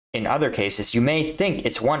in other cases, you may think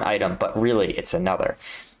it's one item, but really it's another.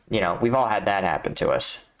 You know, we've all had that happen to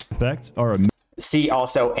us. Effects are See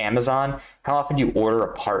also Amazon. How often do you order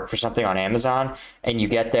a part for something on Amazon and you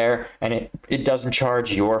get there and it doesn't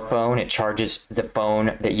charge your phone, it charges the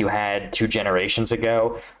phone that you had 2 generations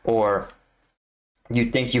ago? Or you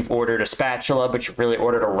think you've ordered a spatula, but you really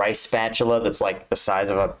ordered a rice spatula that's like the size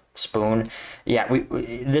of a spoon. Yeah,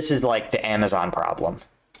 this is like the Amazon problem.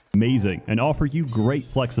 Amazing and offer you great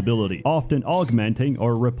flexibility, often augmenting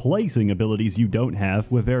or replacing abilities you don't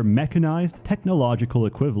have with their mechanized technological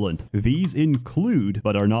equivalent. These include,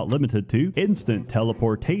 but are not limited to, instant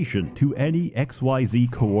teleportation to any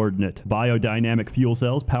XYZ coordinate, biodynamic fuel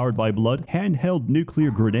cells powered by blood, handheld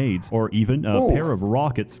nuclear grenades, or even a pair of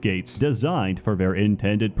rocket skates designed for their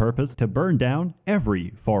intended purpose to burn down every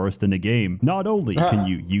forest in the game. Not only can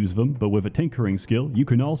you use them, but with a tinkering skill, you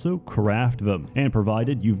can also craft them. And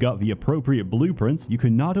provided you've got the appropriate blueprints, you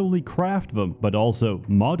can not only craft them, but also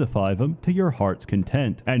modify them to your heart's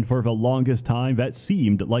content. And for the longest time, that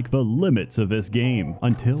seemed like the limits of this game,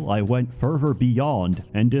 until I went further beyond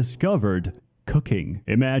and discovered cooking.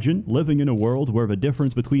 Imagine living in a world where the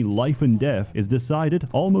difference between life and death is decided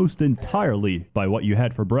almost entirely by what you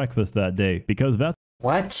had for breakfast that day, because that's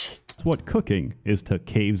what cooking is to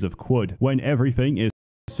Caves of Quud, when everything is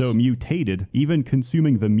so mutated, even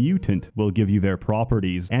consuming the mutant will give you their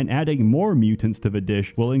properties, and adding more mutants to the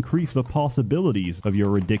dish will increase the possibilities of your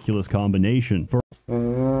ridiculous combination.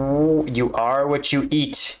 You are what you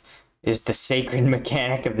eat is the sacred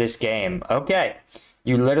mechanic of this game. Okay,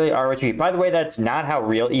 you literally are what you eat. By the way, that's not how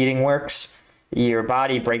real eating works. Your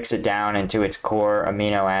body breaks it down into its core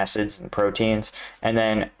amino acids and proteins and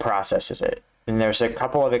then processes it. And there's a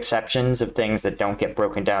couple of exceptions of things that don't get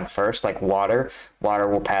broken down first, like water. Water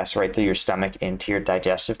will pass right through your stomach into your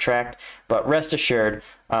digestive tract. But rest assured,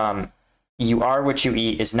 you are what you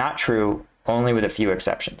eat is not true, only with a few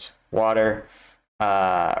exceptions. Water,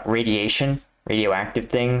 radiation, radioactive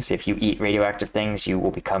things. If you eat radioactive things, you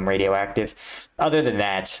will become radioactive. Other than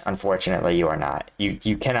that, unfortunately, you are not.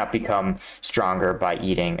 You cannot become stronger by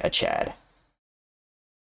eating a Chad.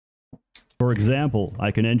 For example, I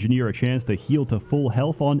can engineer a chance to heal to full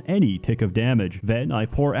health on any tick of damage. Then I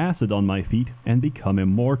pour acid on my feet and become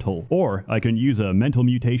immortal. Or I can use a mental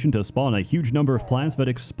mutation to spawn a huge number of plants that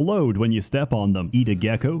explode when you step on them, eat a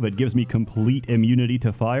gecko that gives me complete immunity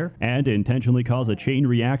to fire, and intentionally cause a chain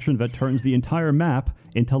reaction that turns the entire map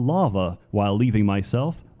into lava while leaving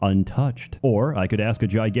myself untouched. Or I could ask a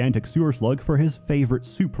gigantic sewer slug for his favorite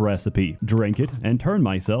soup recipe, drink it, and turn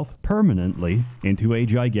myself permanently into a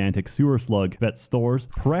gigantic sewer slug that stores,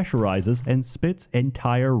 pressurizes, and spits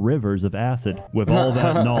entire rivers of acid. With all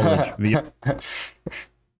that knowledge,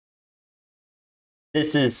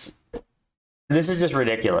 This is just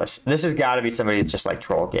ridiculous. This has got to be somebody's just like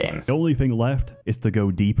troll game. The only thing left is to go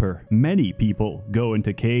deeper. Many people go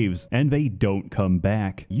into caves and they don't come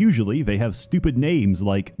back. Usually they have stupid names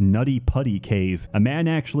like Nutty Putty Cave. A man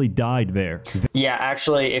actually died there. Yeah,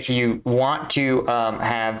 actually, if you want to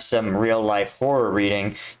have some real life horror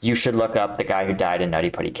reading, you should look up the guy who died in Nutty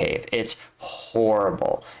Putty Cave. It's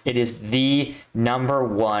horrible. It is the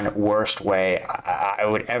 #1 worst way I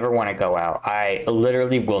would ever want to go out. I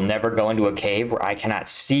literally will never go into a cave where I cannot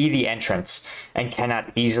see the entrance and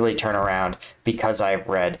cannot easily turn around because I've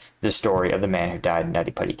read the story of the man who died in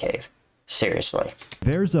Nutty Putty Cave. Seriously.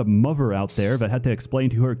 There's a mother out there that had to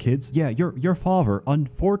explain to her kids, yeah, your father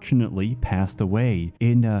unfortunately passed away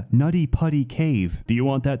in a Nutty Putty Cave. Do you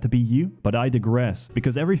want that to be you? But I digress,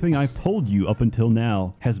 because everything I've told you up until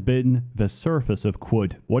now has been the surface of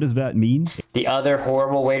Quud. What does that mean? The other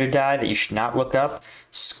horrible way to die that you should not look up,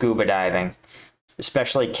 scuba diving.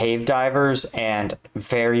 Especially cave divers and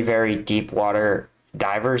very, very deep water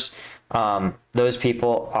divers. Those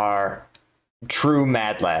people are true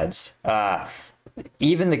mad lads.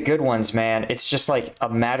 even the good ones, man, it's just like a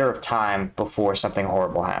matter of time before something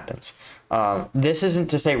horrible happens. This isn't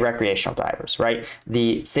to say recreational divers, right?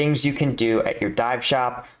 The things you can do at your dive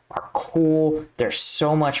shop are cool. They're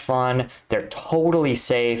so much fun. They're totally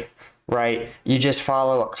safe, right? You just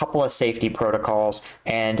follow a couple of safety protocols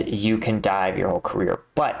and you can dive your whole career.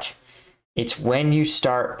 But it's when you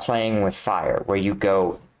start playing with fire, where you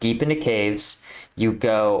go deep into caves, you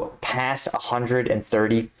go past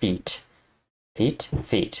 130 feet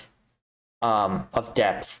of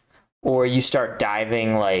depth, or you start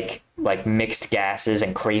diving like mixed gases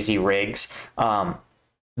and crazy rigs.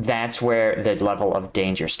 That's where the level of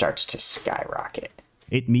danger starts to skyrocket.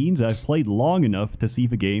 It means I've played long enough to see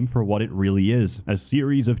the game for what it really is. A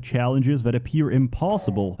series of challenges that appear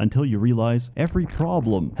impossible until you realize every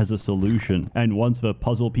problem has a solution. And once the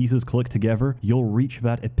puzzle pieces click together, you'll reach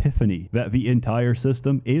that epiphany that the entire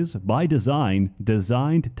system is, by design,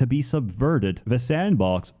 designed to be subverted. The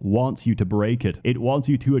sandbox wants you to break it. It wants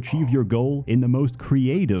you to achieve your goal in the most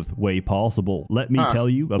creative way possible. Let me tell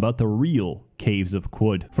you about the real Caves of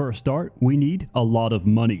Quud. For a start, we need a lot of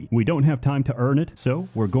money. We don't have time to earn it, so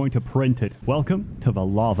we're going to print it. Welcome to the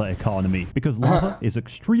lava economy, because lava is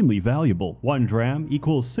extremely valuable. 1 dram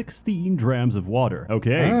equals 16 drams of water.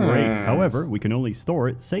 Okay, great. However, we can only store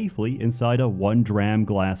it safely inside a 1 dram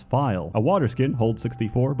glass vial. A water skin holds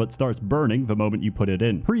 64, but starts burning the moment you put it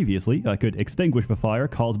in. Previously, I could extinguish the fire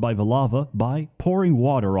caused by the lava by pouring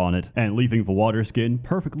water on it, and leaving the water skin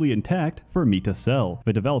perfectly intact for me to sell.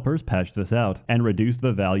 The developers patched this out and reduced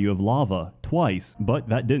the value of lava twice, but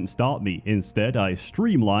that didn't stop me. Instead, I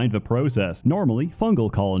streamlined the process. Normally,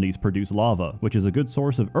 fungal colonies produce lava, which is a good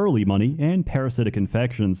source of early money and parasitic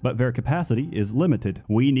infections, but their capacity is limited.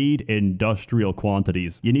 We need industrial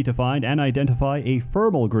quantities. You need to find and identify a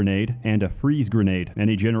thermal grenade and a freeze grenade.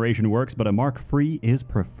 Any generation works, but a Mark III is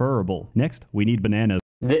preferable. Next, we need bananas.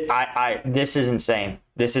 This is insane.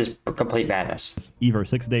 This is complete madness. Either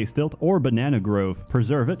 6-day stilt or banana grove.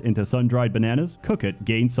 Preserve it into sun-dried bananas, cook it,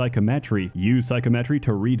 gain psychometry. Use psychometry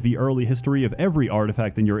to read the early history of every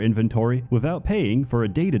artifact in your inventory without paying for a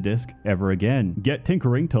data disk ever again. Get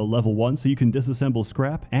tinkering to level 1 so you can disassemble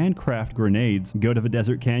scrap and craft grenades. Go to the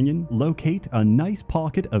desert canyon, locate a nice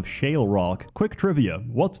pocket of shale rock. Quick trivia,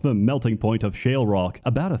 what's the melting point of shale rock?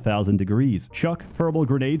 About 1,000 degrees. Chuck thermal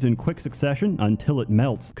grenades in quick succession until it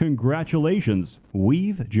melts. Congratulations!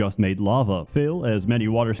 We've just made lava. Fill as many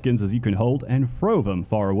water skins as you can hold and throw them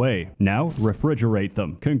far away. Now refrigerate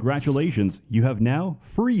them. Congratulations, you have now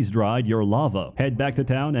freeze-dried your lava. Head back to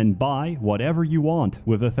town and buy whatever you want.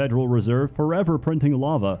 With the Federal Reserve forever printing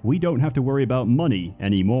lava, we don't have to worry about money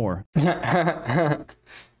anymore. I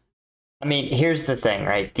mean, here's the thing,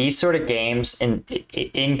 right? These sort of games in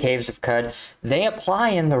Caves of Quud, they apply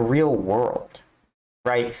in the real world.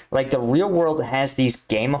 Right? Like the real world has these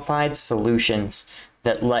gamified solutions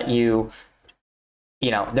that let you,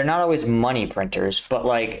 they're not always money printers, but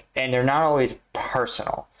and they're not always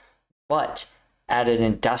personal, but at an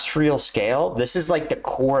industrial scale, this is like the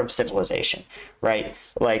core of civilization, right?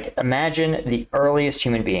 Like imagine the earliest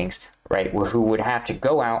human beings, right? Who would have to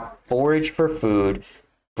go out, forage for food,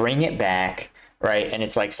 bring it back, right? And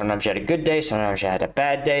it's like sometimes you had a good day, sometimes you had a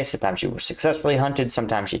bad day, sometimes you were successfully hunted,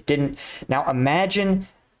 sometimes you didn't. Now imagine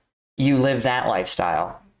you live that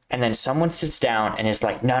lifestyle and then someone sits down and is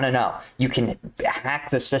like, no, you can hack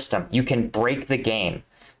the system, you can break the game.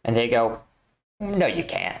 And they go, no, you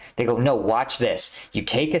can't. They go, no, watch this. You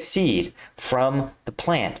take a seed from the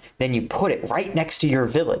plant, then you put it right next to your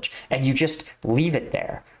village and you just leave it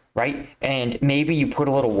there, right? And maybe you put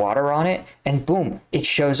a little water on it and boom, it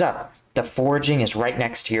shows up. The foraging is right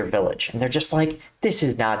next to your village. And they're just like, this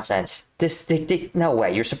is nonsense. No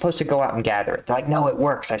way. You're supposed to go out and gather it. They're like, no, it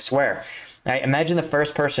works. I swear. Right? Imagine the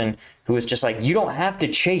first person who was just like, you don't have to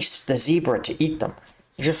chase the zebra to eat them.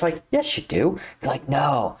 You're just like, yes, you do. They're like,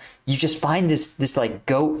 no, you just find this like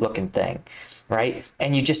goat looking thing, right?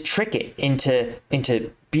 And you just trick it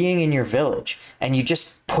into being in your village. And you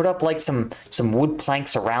just put up like some wood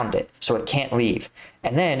planks around it so it can't leave.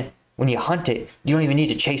 And then when you hunt it, you don't even need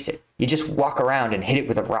to chase it. You just walk around and hit it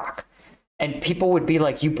with a rock. And people would be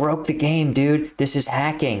like, you broke the game, dude. This is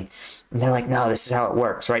hacking. And they're like, no, this is how it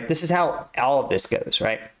works, right? This is how all of this goes,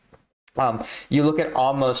 right? You look at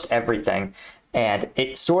almost everything, and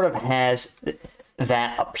it sort of has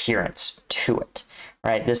that appearance to it,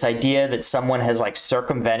 right? This idea that someone has like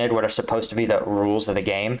circumvented what are supposed to be the rules of the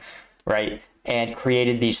game, right? And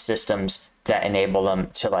created these systems that enable them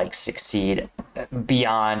to like succeed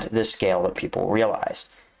beyond the scale that people realize.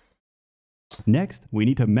 Next, we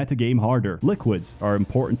need to metagame harder. Liquids are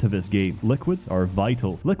important to this game. Liquids are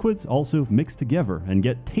vital. Liquids also mix together and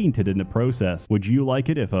get tainted in the process. Would you like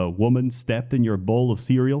it if a woman stepped in your bowl of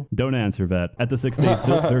cereal? Don't answer that. At the 6 Days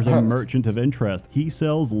Still, there's a merchant of interest. He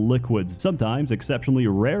sells liquids, sometimes exceptionally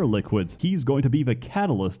rare liquids. He's going to be the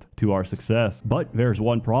catalyst to our success. But there's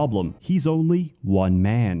one problem. He's only one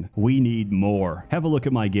man. We need more. Have a look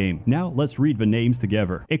at my game. Now let's read the names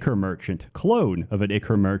together. Ichor Merchant. Clone of an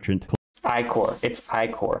Ichor Merchant. Ichor. It's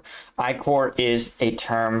Ichor. Ichor is a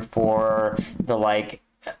term for the, like,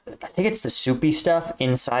 I think it's the soupy stuff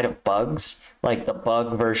inside of bugs, like the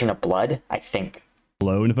bug version of blood, I think.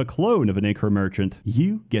 Clone of an Ichor Merchant.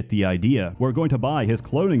 You get the idea. We're going to buy his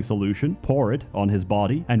cloning solution, pour it on his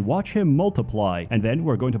body, and watch him multiply. And then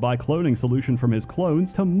we're going to buy cloning solution from his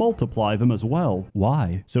clones to multiply them as well.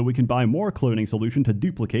 Why? So we can buy more cloning solution to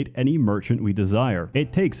duplicate any merchant we desire.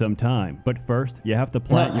 It takes some time, but first you have to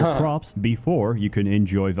plant your crops before you can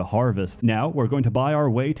enjoy the harvest. Now we're going to buy our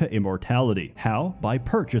way to immortality. How? By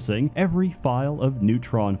purchasing every file of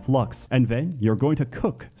neutron flux. And then you're going to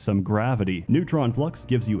cook some gravity. Neutron flux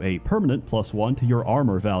gives you a permanent +1 to your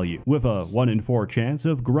armor value, with a 1 in 4 chance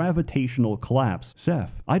of gravitational collapse.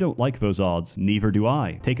 Seth, I don't like those odds. Neither do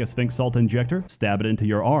I. Take a Sphinx Salt Injector, stab it into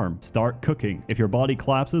your arm, start cooking. If your body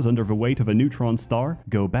collapses under the weight of a neutron star,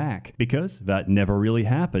 go back. Because that never really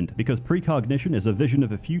happened. Because precognition is a vision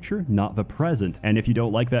of the future, not the present. And if you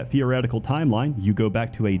don't like that theoretical timeline, you go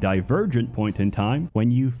back to a divergent point in time when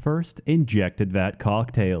you first injected that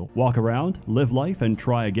cocktail. Walk around, live life, and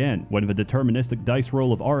try again. When the deterministic dice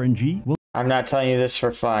roll of RNG will... I'm not telling you this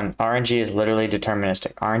for fun. RNG is literally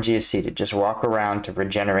deterministic. RNG is seeded. Just walk around to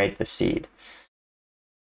regenerate the seed.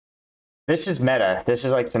 This is meta. This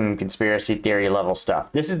is like some conspiracy theory level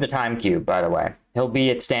stuff. This is the time cube, by the way. He'll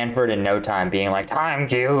be at Stanford in no time being like, time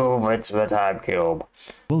cube, it's the time cube.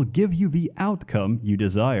 Will give you the outcome you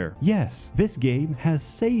desire. Yes, this game has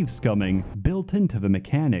save scumming built into the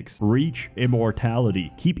mechanics. Reach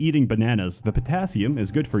immortality. Keep eating bananas. The potassium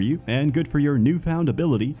is good for you and good for your newfound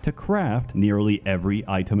ability to craft nearly every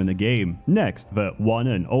item in the game. Next, the one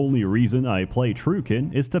and only reason I play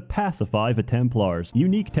Truekin is to pacify the Templars.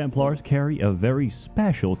 Unique Templars carry a very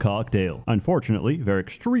special cocktail. Unfortunately, they're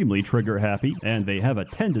extremely trigger happy and they have a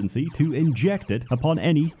tendency to inject it upon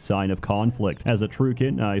any sign of conflict. As a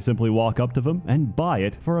Truekin, I simply walk up to them and buy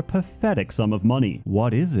it for a pathetic sum of money.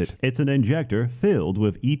 What is it? It's an injector filled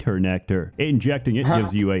with ether nectar. Injecting it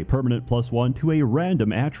gives you a permanent +1 to a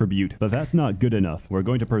random attribute, but that's not good enough. We're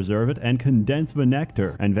going to preserve it and condense the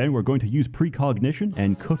nectar, and then we're going to use precognition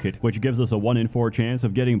and cook it, which gives us a 1 in 4 chance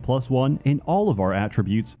of getting +1 in all of our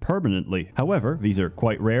attributes permanently. However, these are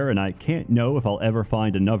quite rare and I can't know if I'll ever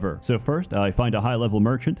find another. So first, I find a high-level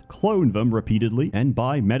merchant, clone them repeatedly, and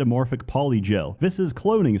buy metamorphic polygel. This is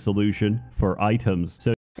cloning solution for items.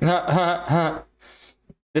 So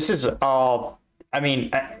this is all, I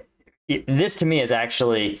mean, this to me is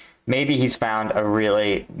actually, maybe he's found a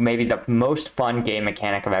really, maybe the most fun game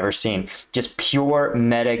mechanic I've ever seen. Just pure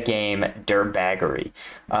meta game dirtbaggery.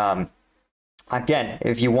 Again,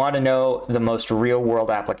 if you want to know the most real world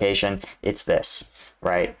application, it's this,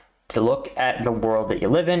 right? To look at the world that you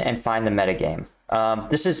live in and find the metagame.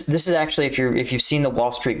 This is actually, if you've seen the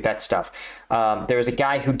Wall Street bet stuff, there was a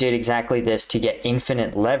guy who did exactly this to get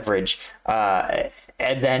infinite leverage, and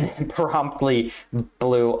then promptly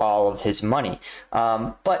blew all of his money.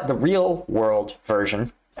 But the real world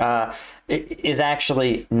version is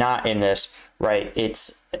actually not in this, right?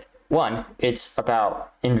 It's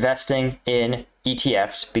about investing in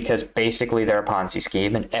ETFs because basically they're a Ponzi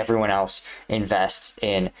scheme and everyone else invests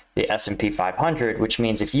in the S&P 500, which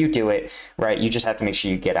means if you do it, right, you just have to make sure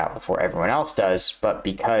you get out before everyone else does. But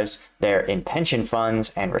because they're in pension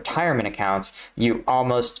funds and retirement accounts, you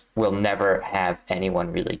almost will never have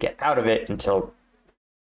anyone really get out of it until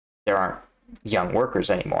there aren't young workers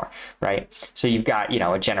anymore, right? So you've got,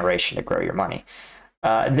 a generation to grow your money.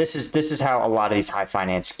 This is how a lot of these high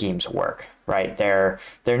finance schemes work, right? They're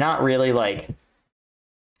not really like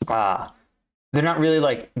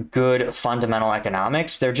good fundamental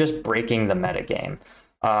economics. They're just breaking the metagame.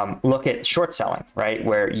 Look at short selling, right?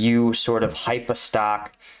 Where you sort of hype a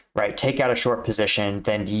stock, right? Take out a short position,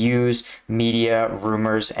 then use media,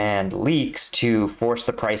 rumors, and leaks to force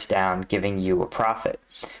the price down, giving you a profit,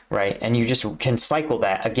 right? And you just can cycle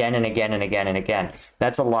that again and again and again and again.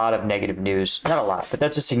 That's a lot of negative news. Not a lot, but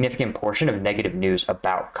that's a significant portion of negative news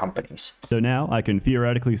about companies. So now I can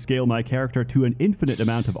theoretically scale my character to an infinite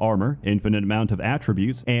amount of armor, infinite amount of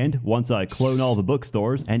attributes, and once I clone all the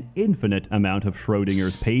bookstores, an infinite amount of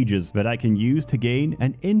Schrodinger's pages that I can use to gain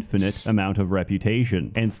an infinite amount of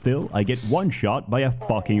reputation. And still, I get one-shot by a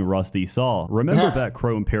fucking rusty saw. Remember that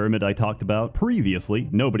chrome pyramid I talked about? Previously,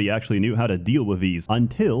 nobody actually knew how to deal with these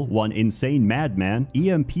until one insane madman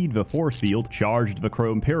EMP'd the force field, charged the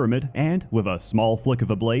chrome pyramid, and, with a small flick of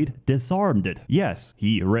a blade, disarmed it. Yes,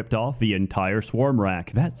 he ripped off the entire swarm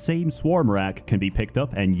rack. That same swarm rack can be picked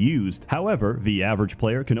up and used. However, the average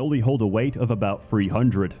player can only hold a weight of about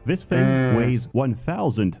 300. This thing weighs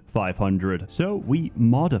 1,500, so we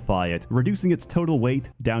modify it, reducing its total weight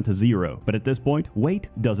down to 0. But at this point, weight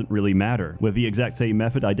doesn't really matter. With the exact same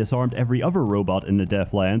method, I disarmed every other robot in the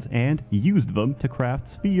Deathlands and used them to craft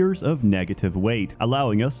spheres of negative weight,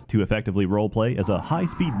 allowing us to effectively roleplay as a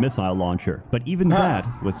high-speed missile launcher. But even that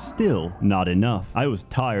was still not enough. I was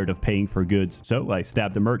tired of paying for goods, so I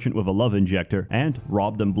stabbed a merchant with a love injector and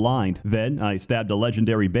robbed him blind. Then I stabbed a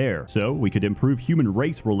legendary bear, so we could improve human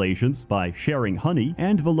race relations by sharing honey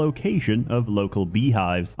and the location of local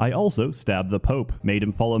beehives. I also stabbed the Pope, made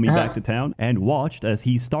him follow me back to town, and watched as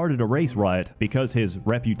he started a race riot because his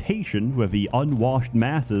reputation with the unwashed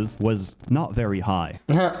masses was not very high.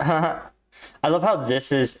 I love how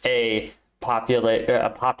this is a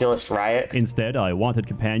populist riot. Instead, I wanted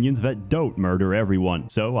companions that don't murder everyone,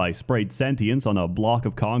 so I sprayed sentience on a block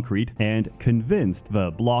of concrete and convinced the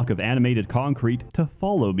block of animated concrete to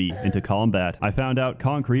follow me into combat. I found out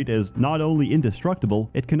concrete is not only indestructible,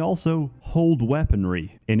 it can also hold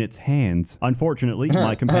weaponry in its hands. Unfortunately,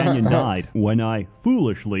 my companion died when I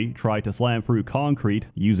foolishly tried to slam through concrete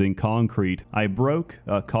using concrete. I broke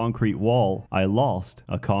a concrete wall. I lost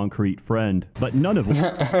a concrete friend. But none of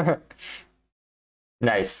them...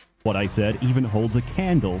 Nice. What I said even holds a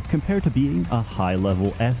candle compared to being a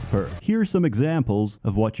high-level Esper. Here's some examples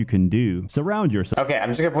of what you can do. Surround yourself. Okay, I'm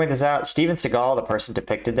just going to point this out. Steven Seagal, the person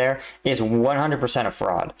depicted there, is 100% a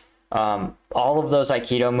fraud. All of those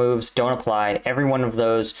Aikido moves don't apply. Every one of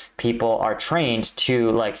those people are trained to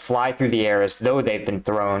like fly through the air as though they've been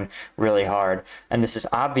thrown really hard. And this is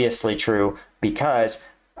obviously true because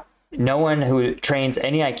no one who trains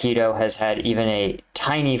any Aikido has had even a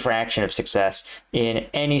tiny fraction of success in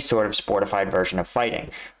any sort of sportified version of fighting,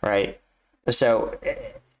 right? So,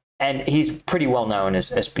 and he's pretty well known as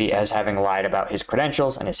having lied about his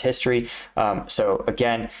credentials and his history. So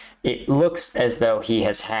again, it looks as though he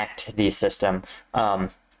has hacked the system. But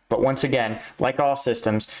once again, like all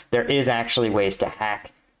systems, there is actually ways to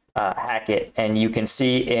hack it, and you can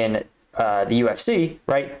see in the UFC,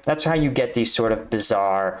 right? That's how you get these sort of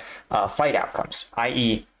bizarre fight outcomes,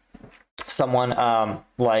 i.e. someone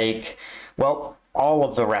like, well, all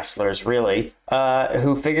of the wrestlers really,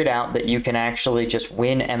 who figured out that you can actually just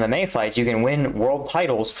win MMA fights. You can win world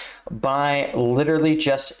titles by literally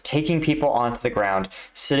just taking people onto the ground,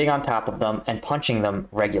 sitting on top of them, and punching them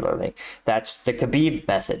regularly. That's the Khabib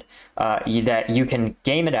method. That you can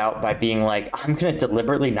game it out by being like, I'm going to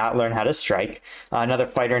deliberately not learn how to strike. Another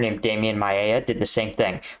fighter named Damian Maia did the same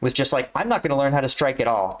thing. Was just like, I'm not going to learn how to strike at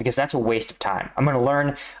all because that's a waste of time. I'm going to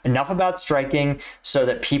learn enough about striking so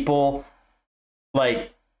that people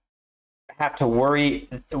like have to worry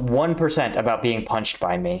 1% about being punched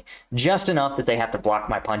by me, just enough that they have to block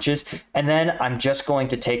my punches, and then I'm just going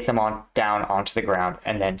to take them down onto the ground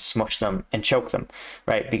and then smush them and choke them,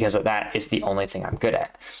 right? Because that is the only thing I'm good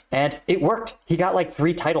at. And it worked. He got like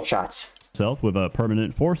 3 title shots. With a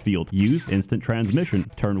permanent force field. Use instant transmission.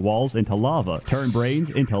 Turn walls into lava. Turn brains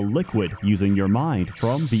into liquid using your mind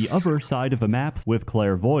from the other side of the map with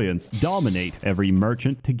clairvoyance. Dominate every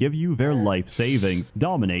merchant to give you their life savings.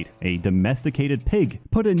 Dominate a domesticated pig.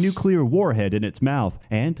 Put a nuclear warhead in its mouth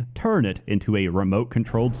and turn it into a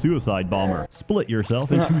remote-controlled suicide bomber. Split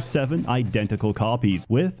yourself into 7 identical copies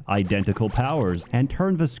with identical powers and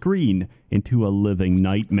turn the screen into a living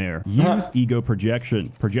nightmare. Use ego projection.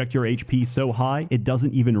 Project your HP so high it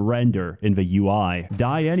doesn't even render in the UI.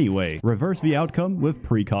 Die anyway. Reverse the outcome with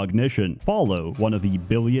precognition. Follow one of the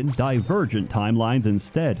billion divergent timelines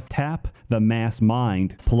instead. Tap the mass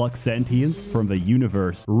mind. Pluck sentience from the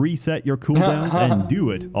universe. Reset your cooldowns and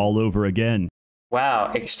do it all over again.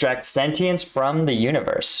 Wow, extract sentience from the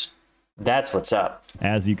universe. That's what's up.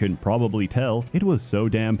 As you can probably tell, it was so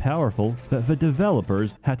damn powerful that the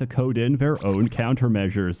developers had to code in their own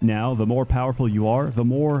countermeasures. Now, the more powerful you are, the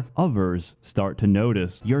more others start to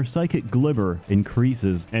notice. Your psychic glimmer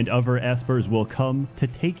increases, and other espers will come to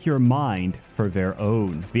take your mind for their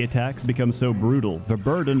own. The attacks become so brutal, the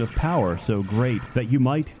burden of power so great, that you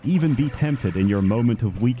might even be tempted in your moment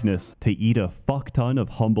of weakness to eat a fuck ton of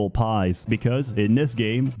humble pies. Because in this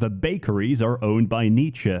game, the bakeries are owned by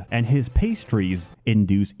Nietzsche, and his pastries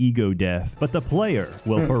induce ego death, but the player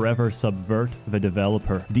will forever subvert the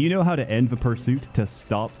developer. Do you know how to end the pursuit, to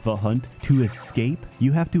stop the hunt, to escape?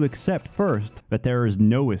 You have to accept first that there is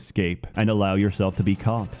no escape and allow yourself to be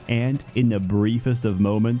caught. And in the briefest of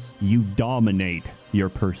moments, you dominate your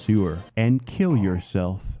pursuer and kill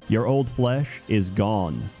yourself. Your old flesh is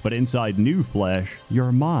gone, but inside new flesh,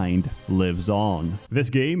 your mind lives on. This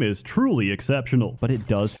game is truly exceptional, but it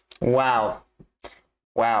does. Wow.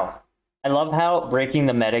 Wow. I love how breaking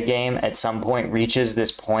the metagame at some point reaches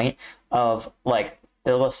this point of like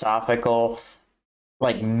philosophical,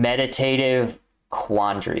 like meditative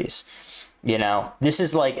quandaries. You know, this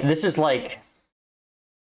is like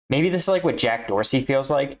maybe this is like what Jack Dorsey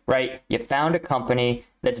feels like, right? You found a company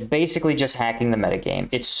that's basically just hacking the metagame.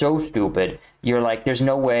 It's so stupid. You're like, there's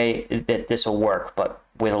no way that this will work. But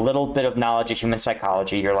with a little bit of knowledge of human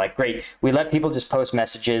psychology, you're like, great. We let people just post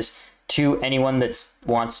messages to anyone that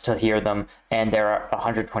wants to hear them, and they're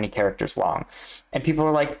 120 characters long. And people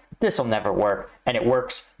are like, this will never work. And it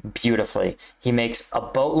works beautifully. He makes a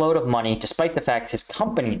boatload of money, despite the fact his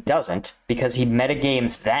company doesn't, because he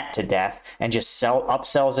metagames that to death and just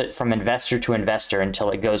upsells it from investor to investor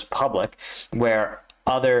until it goes public, where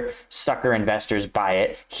other sucker investors buy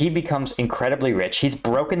it. He becomes incredibly rich. He's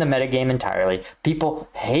broken the metagame entirely. People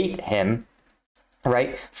hate him,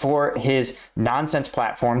 right, for his nonsense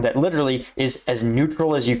platform that literally is as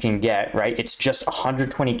neutral as you can get, right? It's just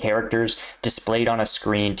 120 characters displayed on a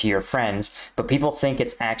screen to your friends, but people think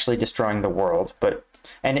it's actually destroying the world.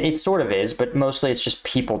 And it sort of is, but mostly it's just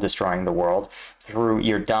people destroying the world through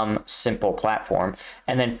your dumb, simple platform.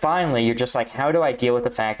 And then finally, you're just like, how do I deal with the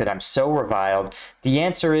fact that I'm so reviled? The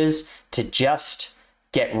answer is to just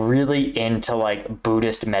get really into like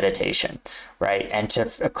Buddhist meditation, right? And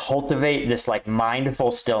to cultivate this like mindful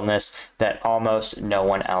stillness that almost no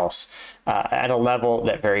one else at a level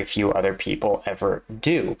that very few other people ever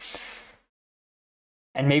do.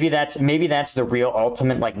 And maybe that's the real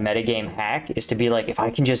ultimate like metagame hack, is to be like, if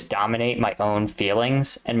I can just dominate my own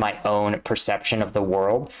feelings and my own perception of the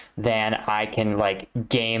world, then I can like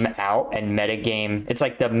game out and metagame. It's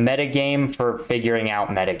like the metagame for figuring out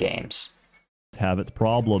metagames. Have its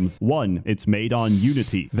problems. One, it's made on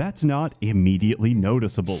Unity. That's not immediately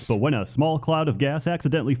noticeable. But when a small cloud of gas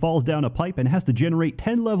accidentally falls down a pipe and has to generate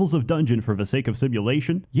 10 levels of dungeon for the sake of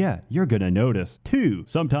simulation, yeah, you're gonna notice. Two,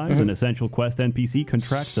 sometimes an essential quest NPC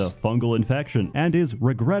contracts a fungal infection and is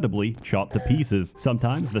regrettably chopped to pieces.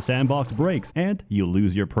 Sometimes the sandbox breaks and you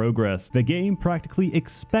lose your progress. The game practically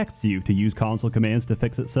expects you to use console commands to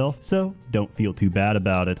fix itself, so don't feel too bad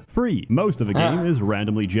about it. Three, most of the game is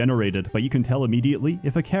randomly generated, but you can tell immediately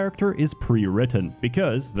if a character is pre-written,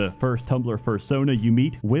 because the first Tumblr fursona you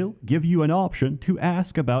meet will give you an option to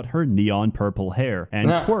ask about her neon purple hair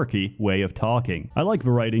and quirky way of talking. I like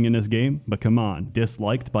the writing in this game, but come on,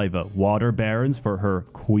 disliked by the water barons for her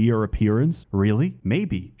queer appearance? Really?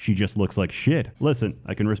 Maybe she just looks like shit. Listen,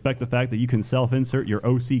 I can respect the fact that you can self-insert your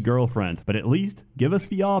OC girlfriend, but at least give us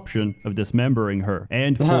the option of dismembering her.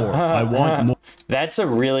 And four, I want more. That's a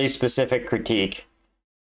really specific critique.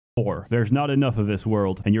 There's not enough of this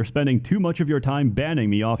world, and you're spending too much of your time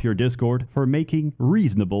banning me off your Discord for making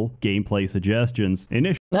reasonable gameplay suggestions.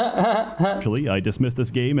 Initially, I dismissed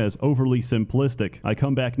this game as overly simplistic. I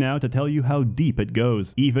come back now to tell you how deep it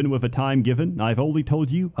goes. Even with the time given, I've only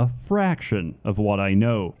told you a fraction of what I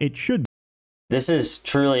know. It should This is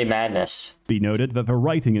truly madness. Be noted that the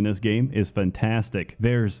writing in this game is fantastic.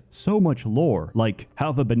 There's so much lore, like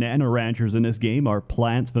how the banana ranchers in this game are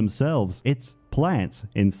plants themselves. It's plants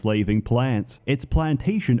enslaving plants. It's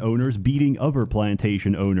plantation owners beating other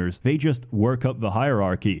plantation owners. They just work up the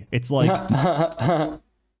hierarchy. It's like...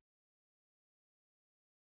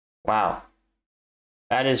 Wow.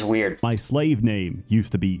 That is weird. My slave name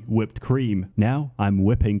used to be Whipped Cream. Now I'm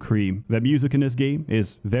Whipping Cream. The music in this game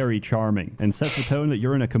is very charming and sets the tone that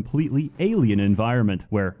you're in a completely alien environment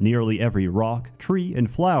where nearly every rock, tree,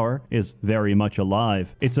 and flower is very much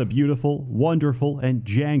alive. It's a beautiful, wonderful, and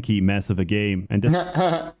janky mess of a game.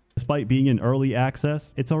 And despite being in early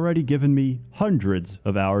access, it's already given me hundreds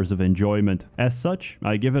of hours of enjoyment. As such,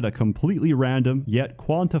 I give it a completely random, yet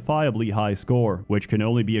quantifiably high score, which can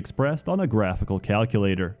only be expressed on a graphical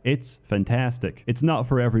calculator. It's fantastic. It's not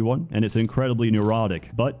for everyone, and it's incredibly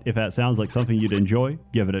neurotic, but if that sounds like something you'd enjoy,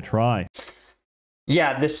 give it a try.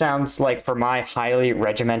 Yeah, this sounds like, for my highly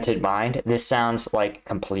regimented mind, this sounds like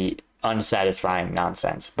complete unsatisfying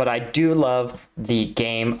nonsense. But I do love the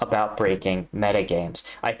game about breaking metagames.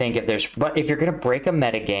 I think if you're gonna break a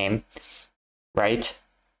metagame, right,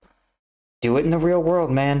 do it in the real world,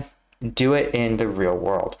 man. do it in the real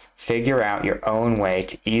world. Figure out your own way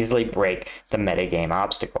to easily break the metagame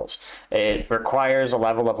obstacles. It requires a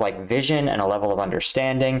level of like vision and a level of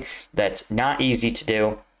understanding that's not easy to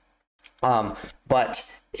do,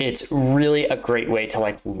 but it's really a great way to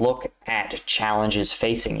like look at challenges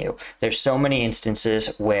facing you. There's so many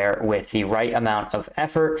instances where with the right amount of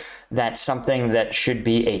effort, that something that should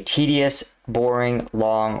be a tedious, boring,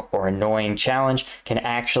 long, or annoying challenge can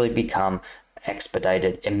actually become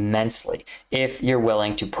expedited immensely if you're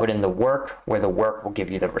willing to put in the work where the work will give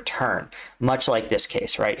you the return. Much like this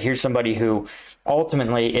case, right? Here's somebody who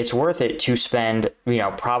ultimately it's worth it to spend, you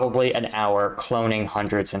know, probably an hour cloning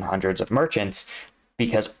hundreds and hundreds of merchants,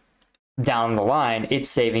 because down the line, it's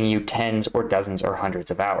saving you tens or dozens or hundreds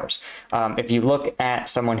of hours. If you look at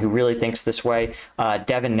someone who really thinks this way,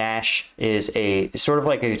 Devin Nash is a sort of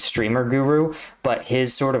like a streamer guru, but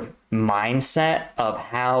his sort of mindset of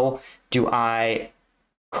how do I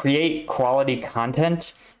create quality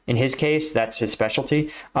content, in his case, that's his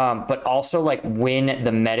specialty, but also like win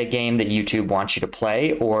the metagame that YouTube wants you to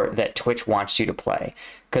play or that Twitch wants you to play.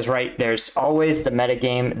 Because, right, there's always the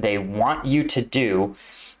metagame they want you to do,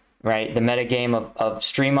 right? The metagame of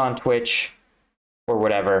stream on Twitch or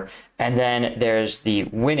whatever. And then there's the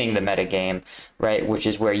winning the metagame, right? Which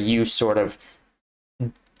is where you sort of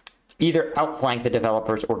either outflank the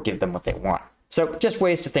developers or give them what they want. So just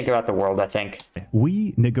ways to think about the world, I think.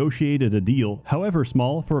 We negotiated a deal, however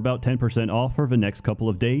small, for about 10% off for the next couple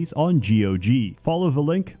of days on GOG. Follow the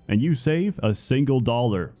link and you save a single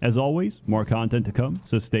dollar. As always, more content to come,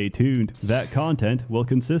 so stay tuned. That content will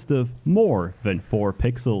consist of more than 4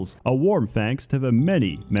 pixels. A warm thanks to the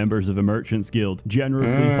many members of the Merchants Guild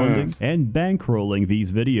generously funding and bankrolling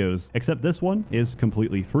these videos. Except this one is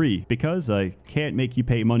completely free because I can't make you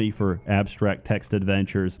pay money for abstract text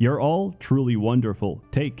adventures. You're all truly wonderful.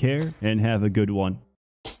 Take care and have a good one.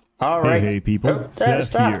 All right. Hey people,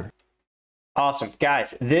 Seth here. Awesome.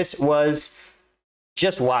 Guys, this was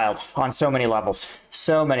just wild on so many levels.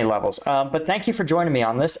 So many levels. But thank you for joining me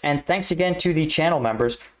on this. And thanks again to the channel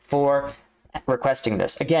members for requesting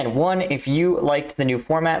this. Again, one, if you liked the new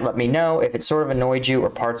format, let me know. If it sort of annoyed you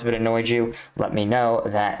or parts of it annoyed you, let me know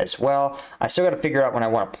that as well. I still got to figure out when I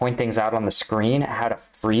want to point things out on the screen, how to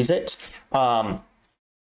freeze it.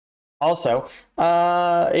 Also,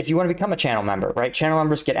 if you want to become a channel member, right? Channel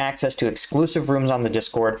members get access to exclusive rooms on the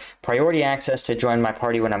Discord, priority access to join my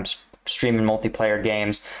party when I'm streaming multiplayer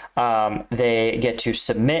games. They get to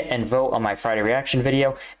submit and vote on my Friday reaction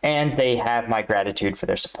video, and they have my gratitude for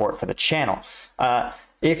their support for the channel.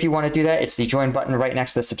 If you want to do that, it's the join button right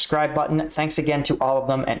next to the subscribe button. Thanks again to all of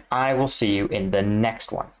them, and I will see you in the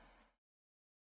next one.